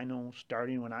easy. I know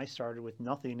starting when I started with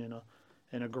nothing in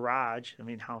a garage. I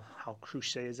mean, how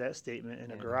cliche is that statement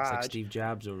in a garage? It's like Steve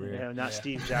Jobs over here. Yeah, not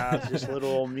Steve Jobs, just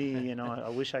little old me. You know, I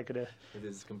wish I could have With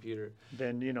his computer.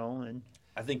 been. You know, and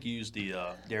I think you used the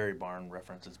dairy barn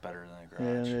reference. It's better than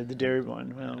a garage. yeah, the dairy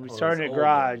barn. Well, we Well, started in it's a old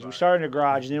garage. dairy We barn. started in a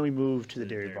garage, and then we moved to the The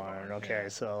dairy dairy barn. barn, Okay, yeah.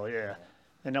 so yeah,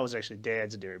 and that was actually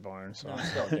Dad's dairy barn. So, No, it's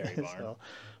still a dairy barn. so,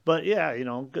 but yeah, you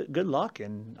know, good luck,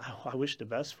 and I wish the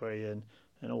best for you,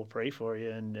 and we'll pray for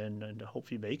you, and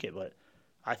hope you make it. But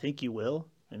I think you will.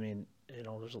 I mean, you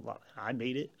know, there's a lot. I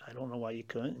made it. I don't know why you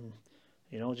couldn't. And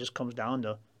you know, it just comes down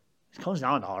to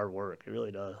hard work. It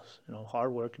really does. You know,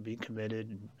 hard work and being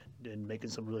committed and making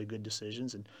some really good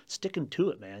decisions and sticking to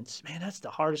it, man. Man, that's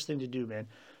the hardest thing to do, man.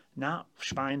 Not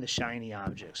find the shiny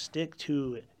object. Stick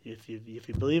to it. If you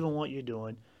believe in what you're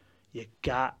doing, you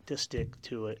got to stick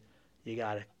to it. You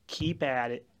got to keep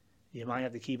at it. You might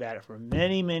have to keep at it for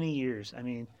many, many years. I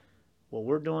mean, what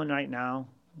we're doing right now,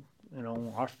 you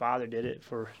know, our father did it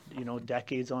for, you know,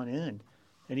 decades on end.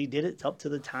 And he did it up to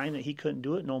the time that he couldn't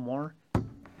do it no more.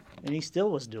 And he still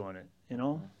was doing it, you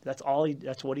know. That's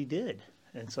what he did.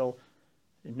 And so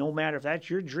no matter if that's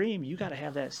your dream, you got to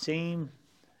have that same,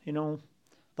 you know,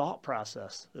 thought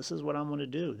process. This is what I'm going to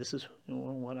do. This is, you know,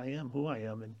 what I am, who I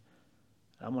am, and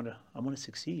I'm going to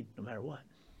succeed no matter what.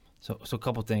 So a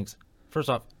couple things. First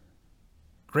off,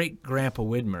 great Grandpa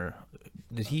Widmer,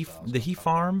 did he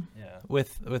farm? Yeah.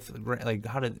 With like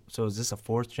so is this a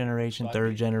fourth generation, Well,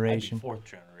 third generation? Fourth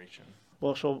generation.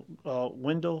 Well, so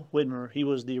Wendell Widmer, he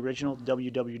was the original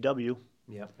WWW,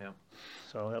 Yep.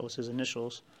 so that was his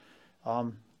initials.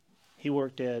 He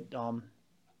worked at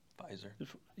Pfizer.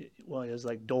 well, it was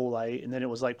like Dolite, and then it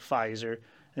was like Pfizer,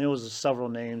 and it was several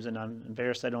names, and I'm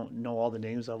embarrassed I don't know all the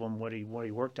names of them, what he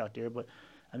worked out there, but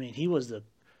I mean, he was the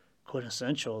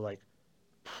quintessential, like,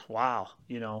 wow,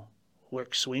 you know,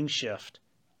 work swing shift,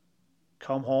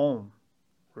 come home,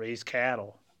 raise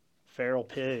cattle, feral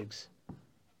pigs,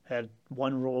 had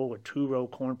 1-row or 2-row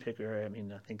corn picker. I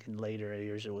mean, I think in later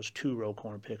years it was 2-row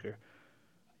corn picker,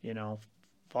 you know,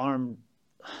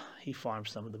 he farmed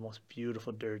some of the most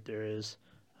beautiful dirt there is.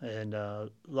 And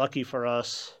lucky for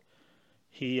us,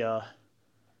 he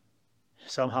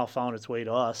somehow found its way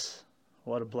to us.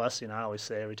 What a blessing, I always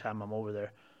say every time I'm over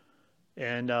there.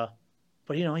 And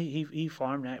but you know, he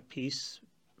farmed that piece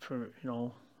for, you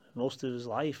know, most of his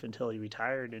life until he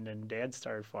retired, and then Dad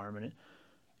started farming it.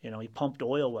 You know, he pumped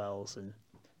oil wells,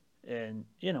 and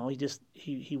you know,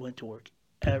 he went to work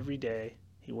every day.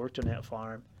 He worked on that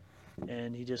farm,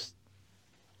 and he just,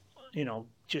 you know,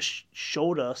 just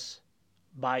showed us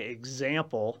by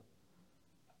example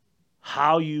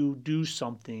how you do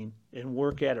something and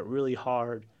work at it really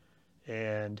hard,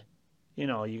 and you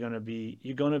know, you're gonna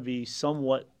be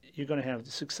somewhat. You're gonna have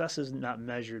the success is not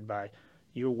measured by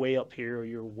you're way up here or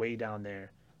you're way down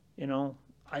there. You know,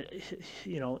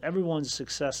 everyone's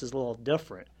success is a little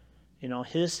different. You know,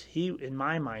 in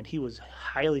my mind, he was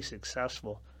highly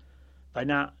successful by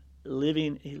not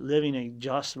living a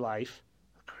just life,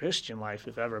 a Christian life,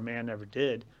 if ever a man ever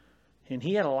did. And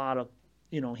he had a lot of,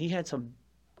 you know, he had some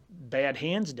bad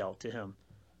hands dealt to him.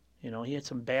 You know, he had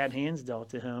some bad hands dealt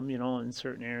to him, you know, in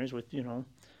certain areas with, you know,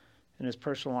 in his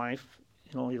personal life,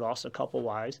 you know, he lost a couple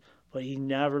wives, but he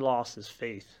never lost his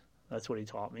faith. That's what he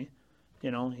taught me. You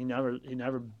know, he never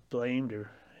blamed or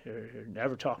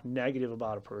never talked negative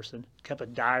about a person. Kept a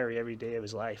diary every day of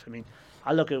his life. I mean,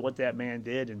 I look at what that man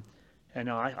did, and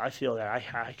I feel that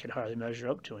I could hardly measure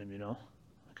up to him, you know,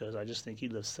 because I just think he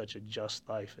lived such a just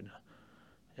life,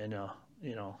 and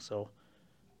you know, so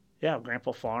yeah,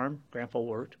 Grandpa farmed, Grandpa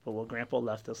worked, but what Grandpa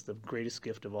left us, the greatest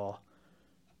gift of all,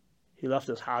 he left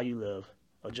us how you live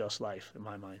a just life, in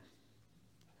my mind.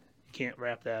 You can't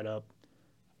wrap that up.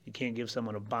 You can't give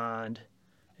someone a bond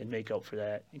and make up for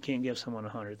that. You can't give someone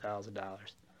 $100,000.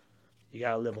 You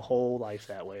got to live a whole life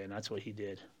that way, and that's what he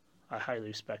did. I highly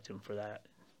respect him for that.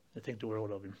 I think the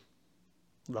world of him.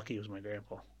 Lucky he was my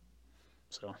grandpa.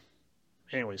 So,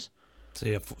 anyways. So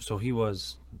yeah, so he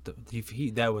was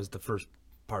that was the first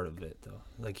part of it though.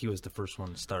 Like he was the first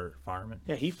one to start farming.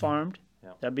 Yeah, he farmed.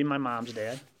 Yeah. That'd be my mom's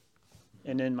dad,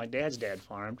 and then my dad's dad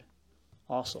farmed,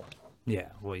 also. Yeah,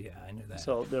 well, yeah, I knew that.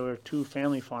 So there were 2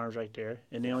 family farms right there,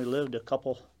 and they only lived a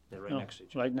couple. They're you know, next to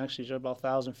each other. Right next to each other, about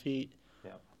 1,000 feet.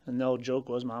 Yeah. And the old joke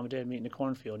was mom and dad meet in the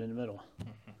cornfield in the middle.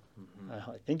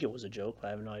 I think it was a joke. I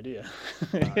have no idea.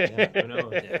 Yeah, who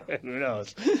knows? Yeah. Who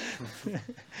knows?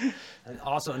 And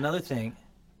also another thing,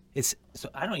 it's so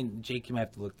I don't even, Jake, you might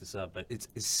have to look this up, but is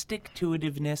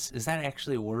stick-to-itiveness, is that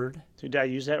actually a word? Did I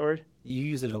use that word? You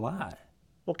use it a lot.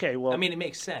 Okay, well. I mean, it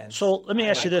makes sense. So let me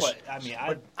ask you this. I'm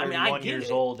I 31 get years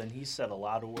it. old, and he said a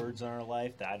lot of words in our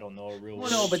life that I don't know are real Well,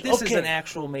 words. no, but this is Okay. an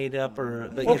actual made-up, but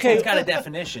Okay. it's got a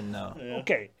definition, though.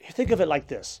 Okay, think of it like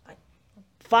this.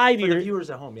 5 For the years. viewers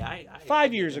at home, yeah,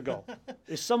 5 years ago,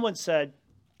 if someone said,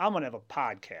 I'm going to have a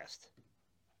podcast,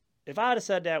 if I had have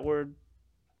said that word,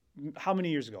 how many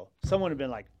years ago? Someone would have been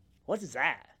like, what is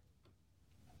that?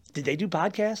 Did they do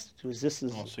podcasts?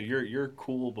 Oh, so you're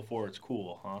cool before it's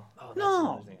cool, huh? Oh, that's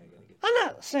No. another thing I gotta get. I'm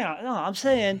not saying, no, I'm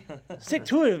saying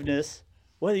stick-to-itiveness,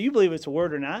 whether you believe it's a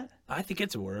word or not, I think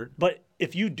it's a word. but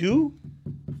if you do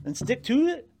and stick to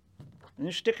it, and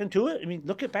you're sticking to it, I mean,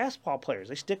 look at basketball players.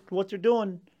 They stick to what they're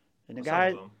doing. And the Some guy,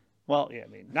 of them. well, yeah, I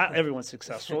mean, not everyone's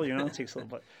successful, it takes a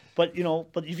little, but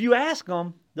if you ask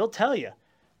them, they'll tell you,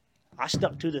 I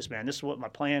stuck to this, man. This is what my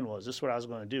plan was. This is what I was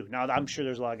going to do. Now, I'm sure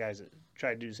there's a lot of guys that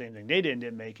tried to do the same thing. They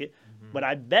didn't make it. But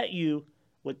I bet you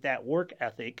with that work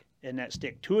ethic and that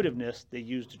stick-to-itiveness they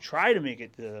used to try to make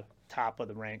it to the top of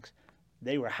the ranks,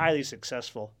 they were highly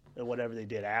successful at whatever they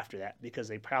did after that because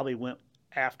they probably went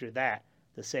after that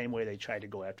the same way they tried to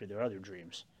go after their other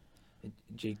dreams.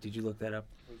 Jake, did you look that up?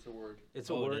 What's the word? It's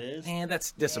Oh, a it word. is? Man,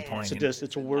 that's disappointing. It's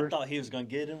a I word. thought he was going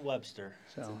to get it in Webster.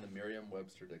 It's So, in the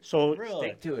Merriam-Webster dictionary. so Really?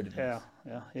 Stick to it.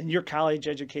 yeah. In your college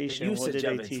The education, what usage did they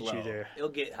of it's teach low. you there? It'll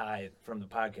get high from the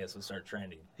podcast and start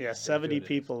trending. Yeah, 70 to-itiveness.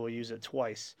 people will use it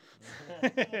twice.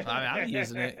 I'm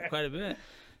using it quite a bit.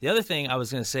 The other thing I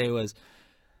was going to say was,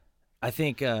 I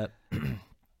think,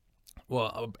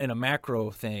 well, in a macro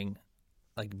thing,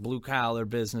 like blue collar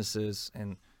businesses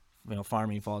and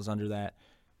farming falls under that.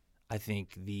 I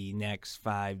think the next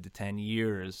 5 to 10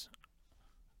 years,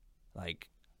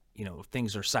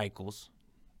 things are cycles.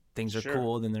 Things are Sure.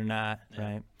 cool, then they're not,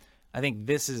 right? I think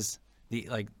this is the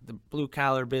blue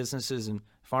collar businesses and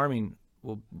farming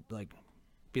will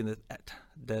be in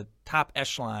the top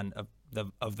echelon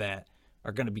of that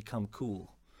are going to become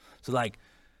cool. So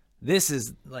this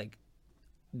is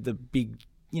the big,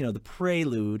 the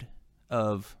prelude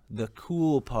of the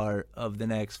cool part of the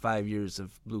next 5 years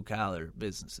of blue collar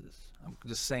businesses. I'm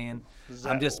just saying. Is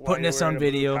I'm that just why putting you're this on wearing a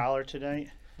blue video. collar tonight?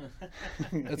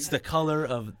 It's the color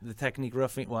of the Technique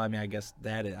roofing. Well, I mean, I guess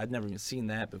I've never even seen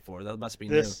that before. That must be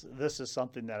This is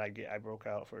something that I broke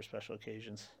out for special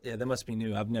occasions. new. Yeah, that must be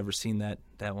new. I've never seen that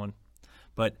one.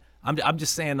 But I'm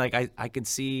just saying, I can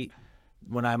see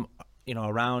when I'm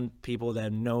around people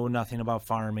that know nothing about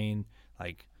farming,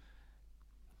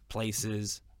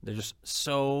 places, they're just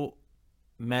so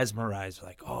mesmerized.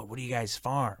 Oh, what do you guys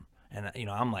farm? And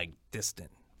I'm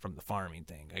distant from the farming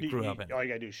thing. I grew up in. All you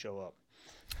gotta do is show up.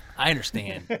 I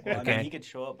understand. Well, I mean, he Okay. could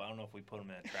show up. I don't know if we put him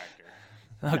in a tractor.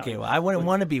 Okay. Well, I wouldn't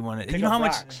want to be one. You know up how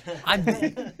much rocks. I'm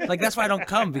that's why I don't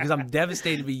come because I'm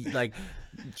devastated to be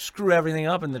screw everything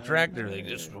up in the tractor. We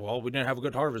didn't have a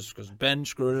good harvest because Ben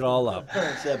screwed it all up.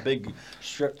 It's that big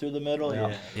strip through the middle.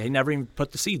 Yeah. Yeah, he never even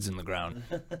put the seeds in the ground.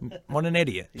 What an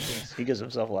idiot. He gives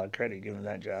himself a lot of credit giving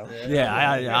that job. Yeah,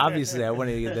 I obviously I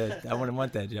wouldn't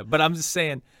want that job. But I'm just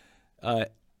saying,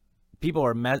 people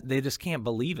are they just can't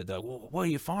believe it. They're like, well, what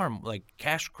do you farm?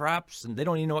 Cash crops, and they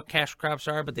don't even know what cash crops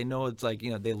are, but they know it's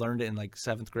they learned it in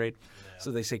 7th grade,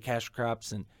 so they say cash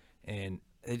crops, and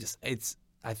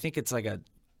I think it's a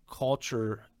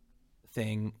culture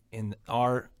thing in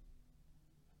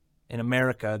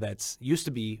America that's used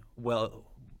to be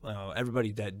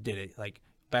everybody that did it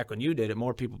back when you did it,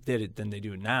 more people did it than they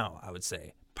do now. I would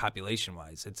say population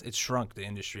wise, it's shrunk. The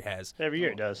industry has Every year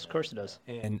it does. Of course it does.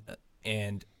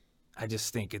 and I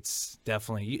just think it's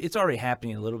already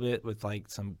happening a little bit with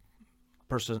some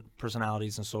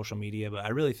personalities and social media, but I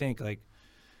really think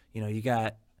you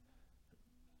got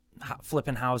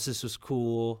flipping houses was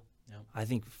cool. Yep. I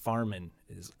think farming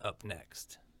is up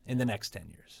next in the next 10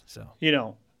 years. So We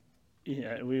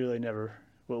really never.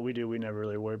 What we do, we never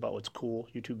really worry about what's cool.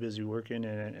 You're too busy working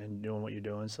and doing what you're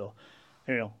doing. So,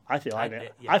 I feel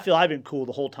I've been cool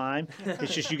the whole time.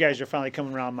 It's just you guys are finally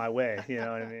coming around my way. You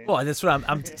know what I mean? well, that's what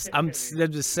I'm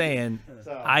just saying.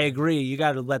 I agree. You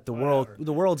got to let the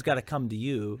world's got to come to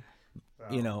you.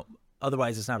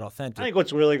 Otherwise it's not authentic. I think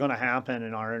what's really going to happen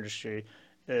in our industry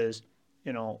is,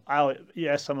 you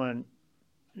ask someone,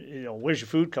 where's your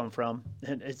food come from?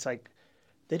 And it's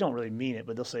they don't really mean it,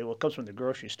 but they'll say, well, it comes from the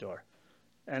grocery store.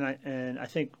 And I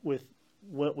think with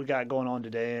what we got going on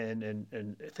today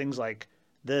and things like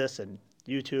this and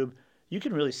YouTube, you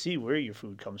can really see where your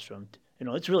food comes from.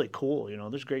 it's really cool.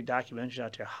 There's great documentaries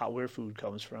out there where food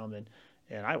comes from,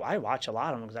 and I watch a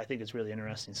lot of them because I think it's really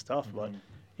interesting stuff. But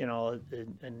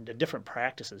and the different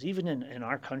practices, even in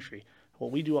our country,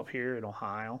 what we do up here in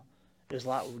Ohio is a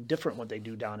lot different what they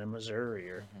do down in Missouri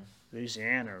or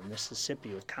Louisiana or Mississippi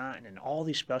with cotton and all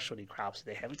these specialty crops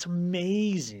they have. It's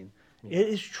amazing. Yeah. It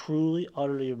is truly,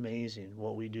 utterly amazing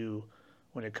what we do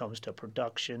when it comes to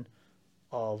production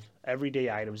of everyday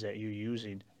items that you're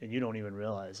using, and you don't even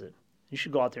realize it. You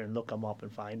should go out there and look them up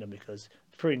and find them because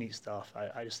it's pretty neat stuff.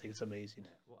 I just think it's amazing.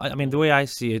 I mean, the way I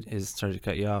see it is, sorry to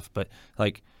cut you off, but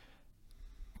like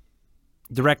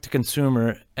direct to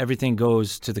consumer, everything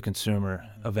goes to the consumer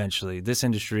eventually. This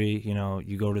industry,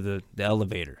 you go to the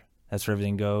elevator. That's where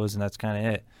everything goes, and that's kind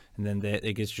of it. And then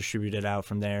it gets distributed out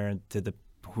from there to the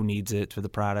who needs it, to the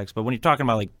products. But when you're talking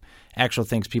about like actual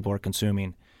things people are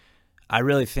consuming, I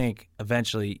really think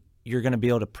eventually you're going to be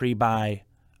able to pre-buy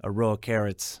a row of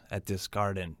carrots at this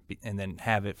garden and then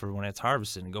have it for when it's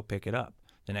harvested and go pick it up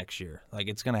the next year. Like,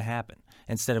 it's going to happen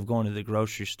instead of going to the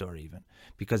grocery store even,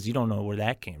 because you don't know where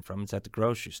that came from. It's at the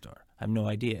grocery store. I have no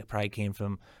idea. It probably came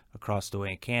from across the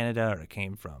way in Canada, or it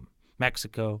came from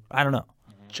Mexico. I don't know.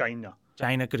 China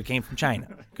could have came from China.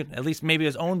 At least maybe it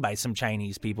was owned by some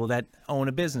Chinese people that own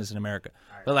a business in America.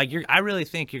 But like, I really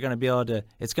think you're going to be able to.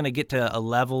 It's going to get to a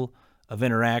level of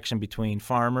interaction between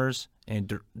farmers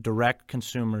and direct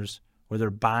consumers where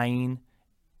they're buying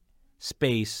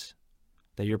space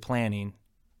that you're planning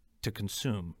to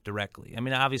consume directly. I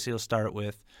mean, obviously, it'll start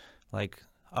with like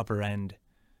upper end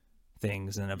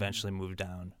things and eventually move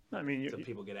down. I mean, so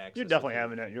people get access. You're definitely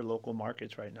having it at your local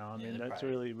markets right now. I mean, that's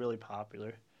really, really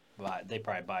popular. Well, they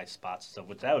probably buy spots and stuff,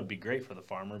 which that would be great for the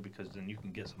farmer because then you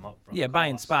can get some up front. Yeah,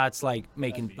 buying spots, like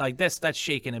making like that's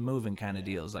shaking and moving kind of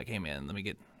deals. Like, hey man, let me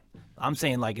get. I'm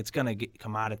saying like it's gonna get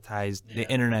commoditized. Yeah.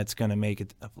 The internet's gonna make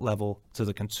it a level so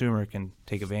the consumer can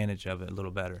take advantage of it a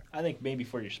little better. I think maybe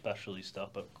for your specialty stuff,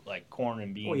 but like corn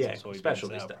and beans and soybeans,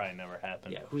 that'll probably never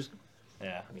happen.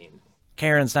 Yeah, I mean,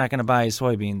 Karen's not gonna buy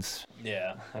soybeans.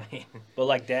 Yeah, but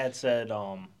like Dad said,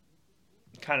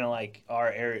 kind of like our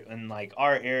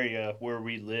area where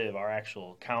we live, our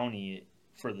actual county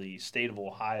for the state of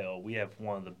Ohio, we have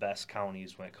one of the best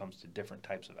counties when it comes to different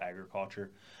types of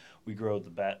agriculture. We grow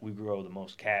the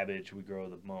most cabbage. We grow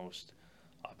the most,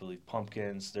 I believe,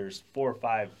 pumpkins. There's 4 or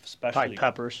 5 specialty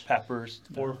peppers.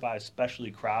 4 or 5 specialty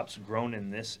crops grown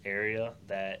in this area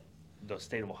that the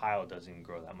state of Ohio doesn't even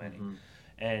grow that many. Mm-hmm.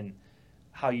 And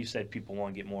how you said people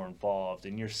want to get more involved,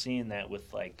 and you're seeing that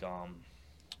with like,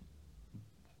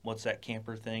 what's that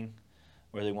camper thing,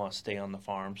 where they want to stay on the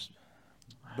farms,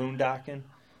 boondocking.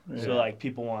 Yeah. So, like,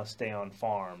 people want to stay on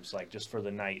farms, like, just for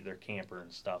the night, their camper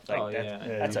and stuff. Like,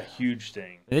 that's a huge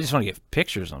thing. They just want to get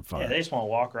pictures on farms. Yeah, they just want to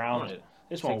walk around. They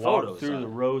just want to walk through the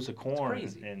rows of corn.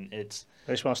 It's crazy. And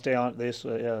they just want to stay on this.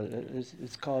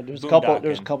 It's called. There's a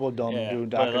couple of dumb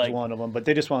boondockers, like, one of them. But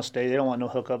they just want to stay. They don't want no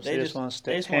hookups. They just want to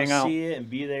stay. They just hang want out. to see it and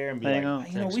be there and be hang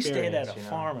like, out. We stayed at a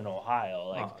farm in Ohio.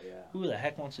 Like, who the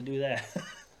heck wants to do that?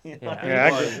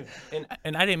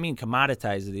 And I didn't mean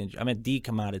commoditize it. I meant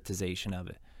decommoditization of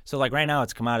it. So, like, right now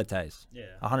it's commoditized,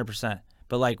 100%.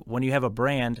 But, like, when you have a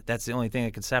brand, that's the only thing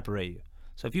that can separate you.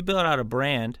 So if you build out a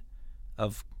brand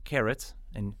of carrots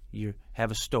and you have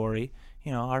a story,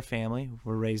 our family,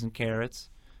 we're raising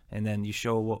carrots, and then you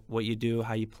show what you do,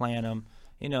 how you plant them,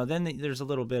 then there's a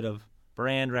little bit of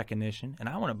brand recognition, and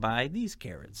I want to buy these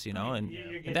carrots, and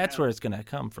that's where it's going to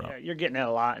come from. Yeah, you're getting that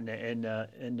a lot in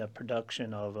the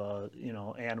production of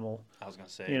animal. I was going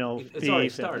to say, it's already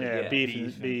started.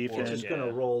 Beef, and just going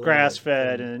to roll grass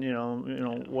fed,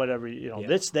 and whatever.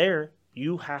 It's there.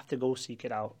 You have to go seek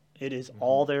it out. It is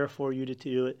all there for you to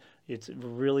do it. It's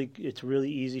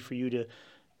really easy for you to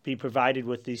be provided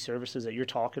with these services that you're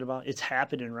talking about. It's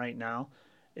happening right now.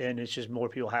 And it's just more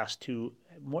people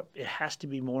it has to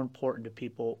be more important to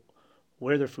people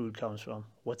where their food comes from,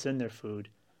 what's in their food,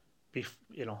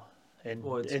 and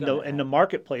the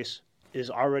marketplace is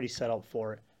already set up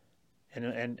for it, and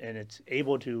it's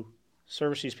able to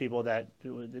service these people that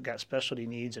got specialty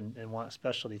needs and want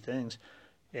specialty things,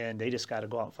 and they just got to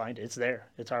go out and find it. It's there.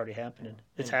 It's already happening.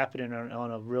 It's happening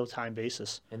on a real-time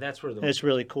basis. And that's where it's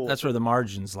really cool. That's where the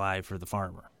margins lie for the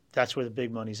farmer. That's where the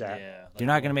big money's at. Yeah, like, you're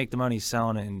not going to make the money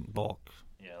selling it in bulk.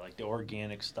 Yeah, like the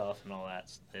organic stuff and all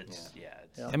that.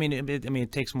 I mean,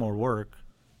 it takes more work.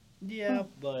 Yeah,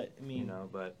 but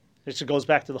but it just goes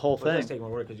back to the whole thing. It does take more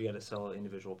work because you got to sell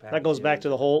individual packages. That goes back to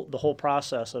the whole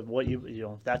process of what if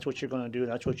that's what you're going to do,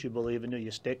 that's what you believe in. Do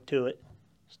you stick to it?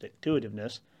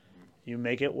 Stick-to-itiveness. You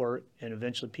make it work, and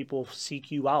eventually people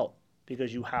seek you out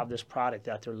because you have this product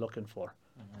that they're looking for.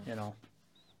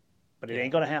 But it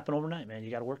ain't going to happen overnight, man. You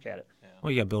got to work at it. Yeah.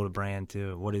 Well, you got to build a brand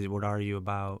too. What are you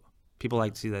about? People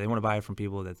like to see that. They want to buy it from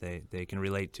people that they can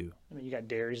relate to. I mean, you got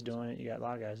dairies doing it. You got a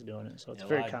lot of guys doing it. So it's Yeah,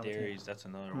 very a lot of common. dairies. That's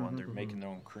another one. They're making their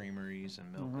own creameries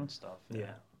and milk and stuff.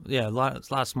 Yeah. Yeah, it's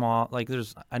a lot of small. Like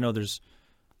I know there's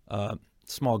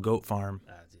small goat farm,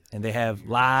 and they have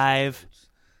live.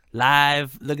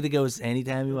 Look at the goats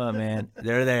anytime you want, man.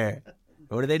 They're there.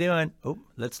 What are they doing? Oh,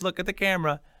 let's look at the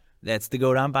camera. That's the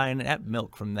goat. I'm buying that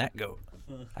milk from that goat.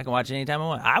 I can watch it anytime I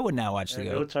want. I would not watch the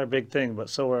goat. Goats are a big thing, but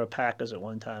so were alpacas at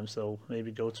one time. So maybe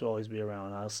goats will always be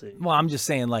around. I'll see. Well, I'm just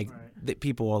saying, like, that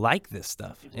people will like this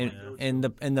stuff, and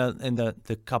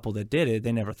the couple that did it,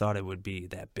 they never thought it would be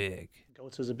that big.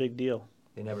 Goats is a big deal.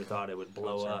 They never thought it would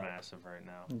blow Goats up. are massive right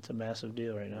now. It's a massive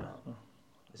deal right now.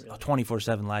 A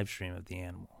 24/7 live stream of the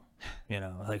animal. You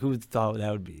know, like who thought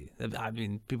that would be? I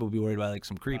mean, people would be worried about like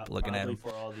some creep looking at them.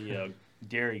 For all the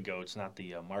dairy goats, not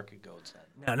the market goats.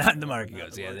 No, not the market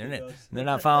goats. Yeah, they're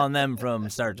not following them from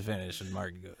start to finish. The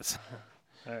market goats.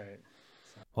 All right.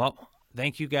 Well,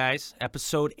 thank you guys.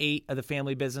 Episode 8 of the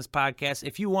Family Business Podcast.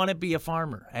 If you want to be a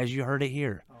farmer, as you heard it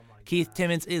here, Keith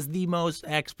Timmons is the most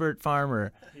expert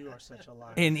farmer, You are such a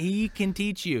liar. and he can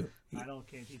teach you.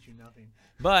 Can't teach you nothing.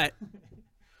 But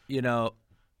you know,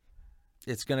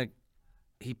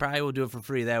 he probably will do it for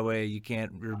free. That way you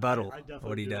can't rebuttal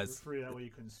what he does. For free, that way you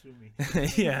couldn't sue me.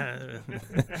 Yeah.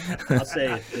 I'll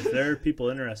say if there are people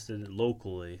interested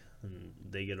locally and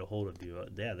they get a hold of you,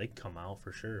 yeah, they can come out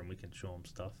for sure and we can show them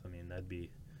stuff. I mean, that'd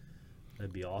be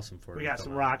awesome for them. We got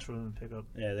some rocks for them to pick up.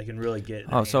 Yeah, they can really get.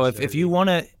 Oh, so if you want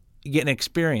to get an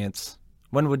experience,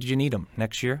 when would you need them?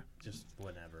 Next year? just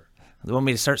whenever. You want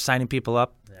me to start signing people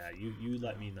up? Yeah, you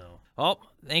let me know. Well,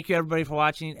 thank you everybody for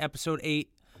watching episode 8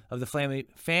 of the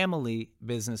Family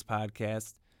Business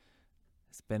Podcast.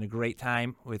 It's been a great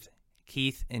time with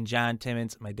Keith and John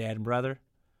Timmons, my dad and brother.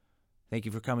 Thank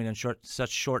you for coming on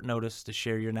such short notice to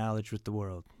share your knowledge with the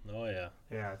world. Oh, yeah.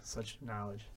 Yeah, such knowledge.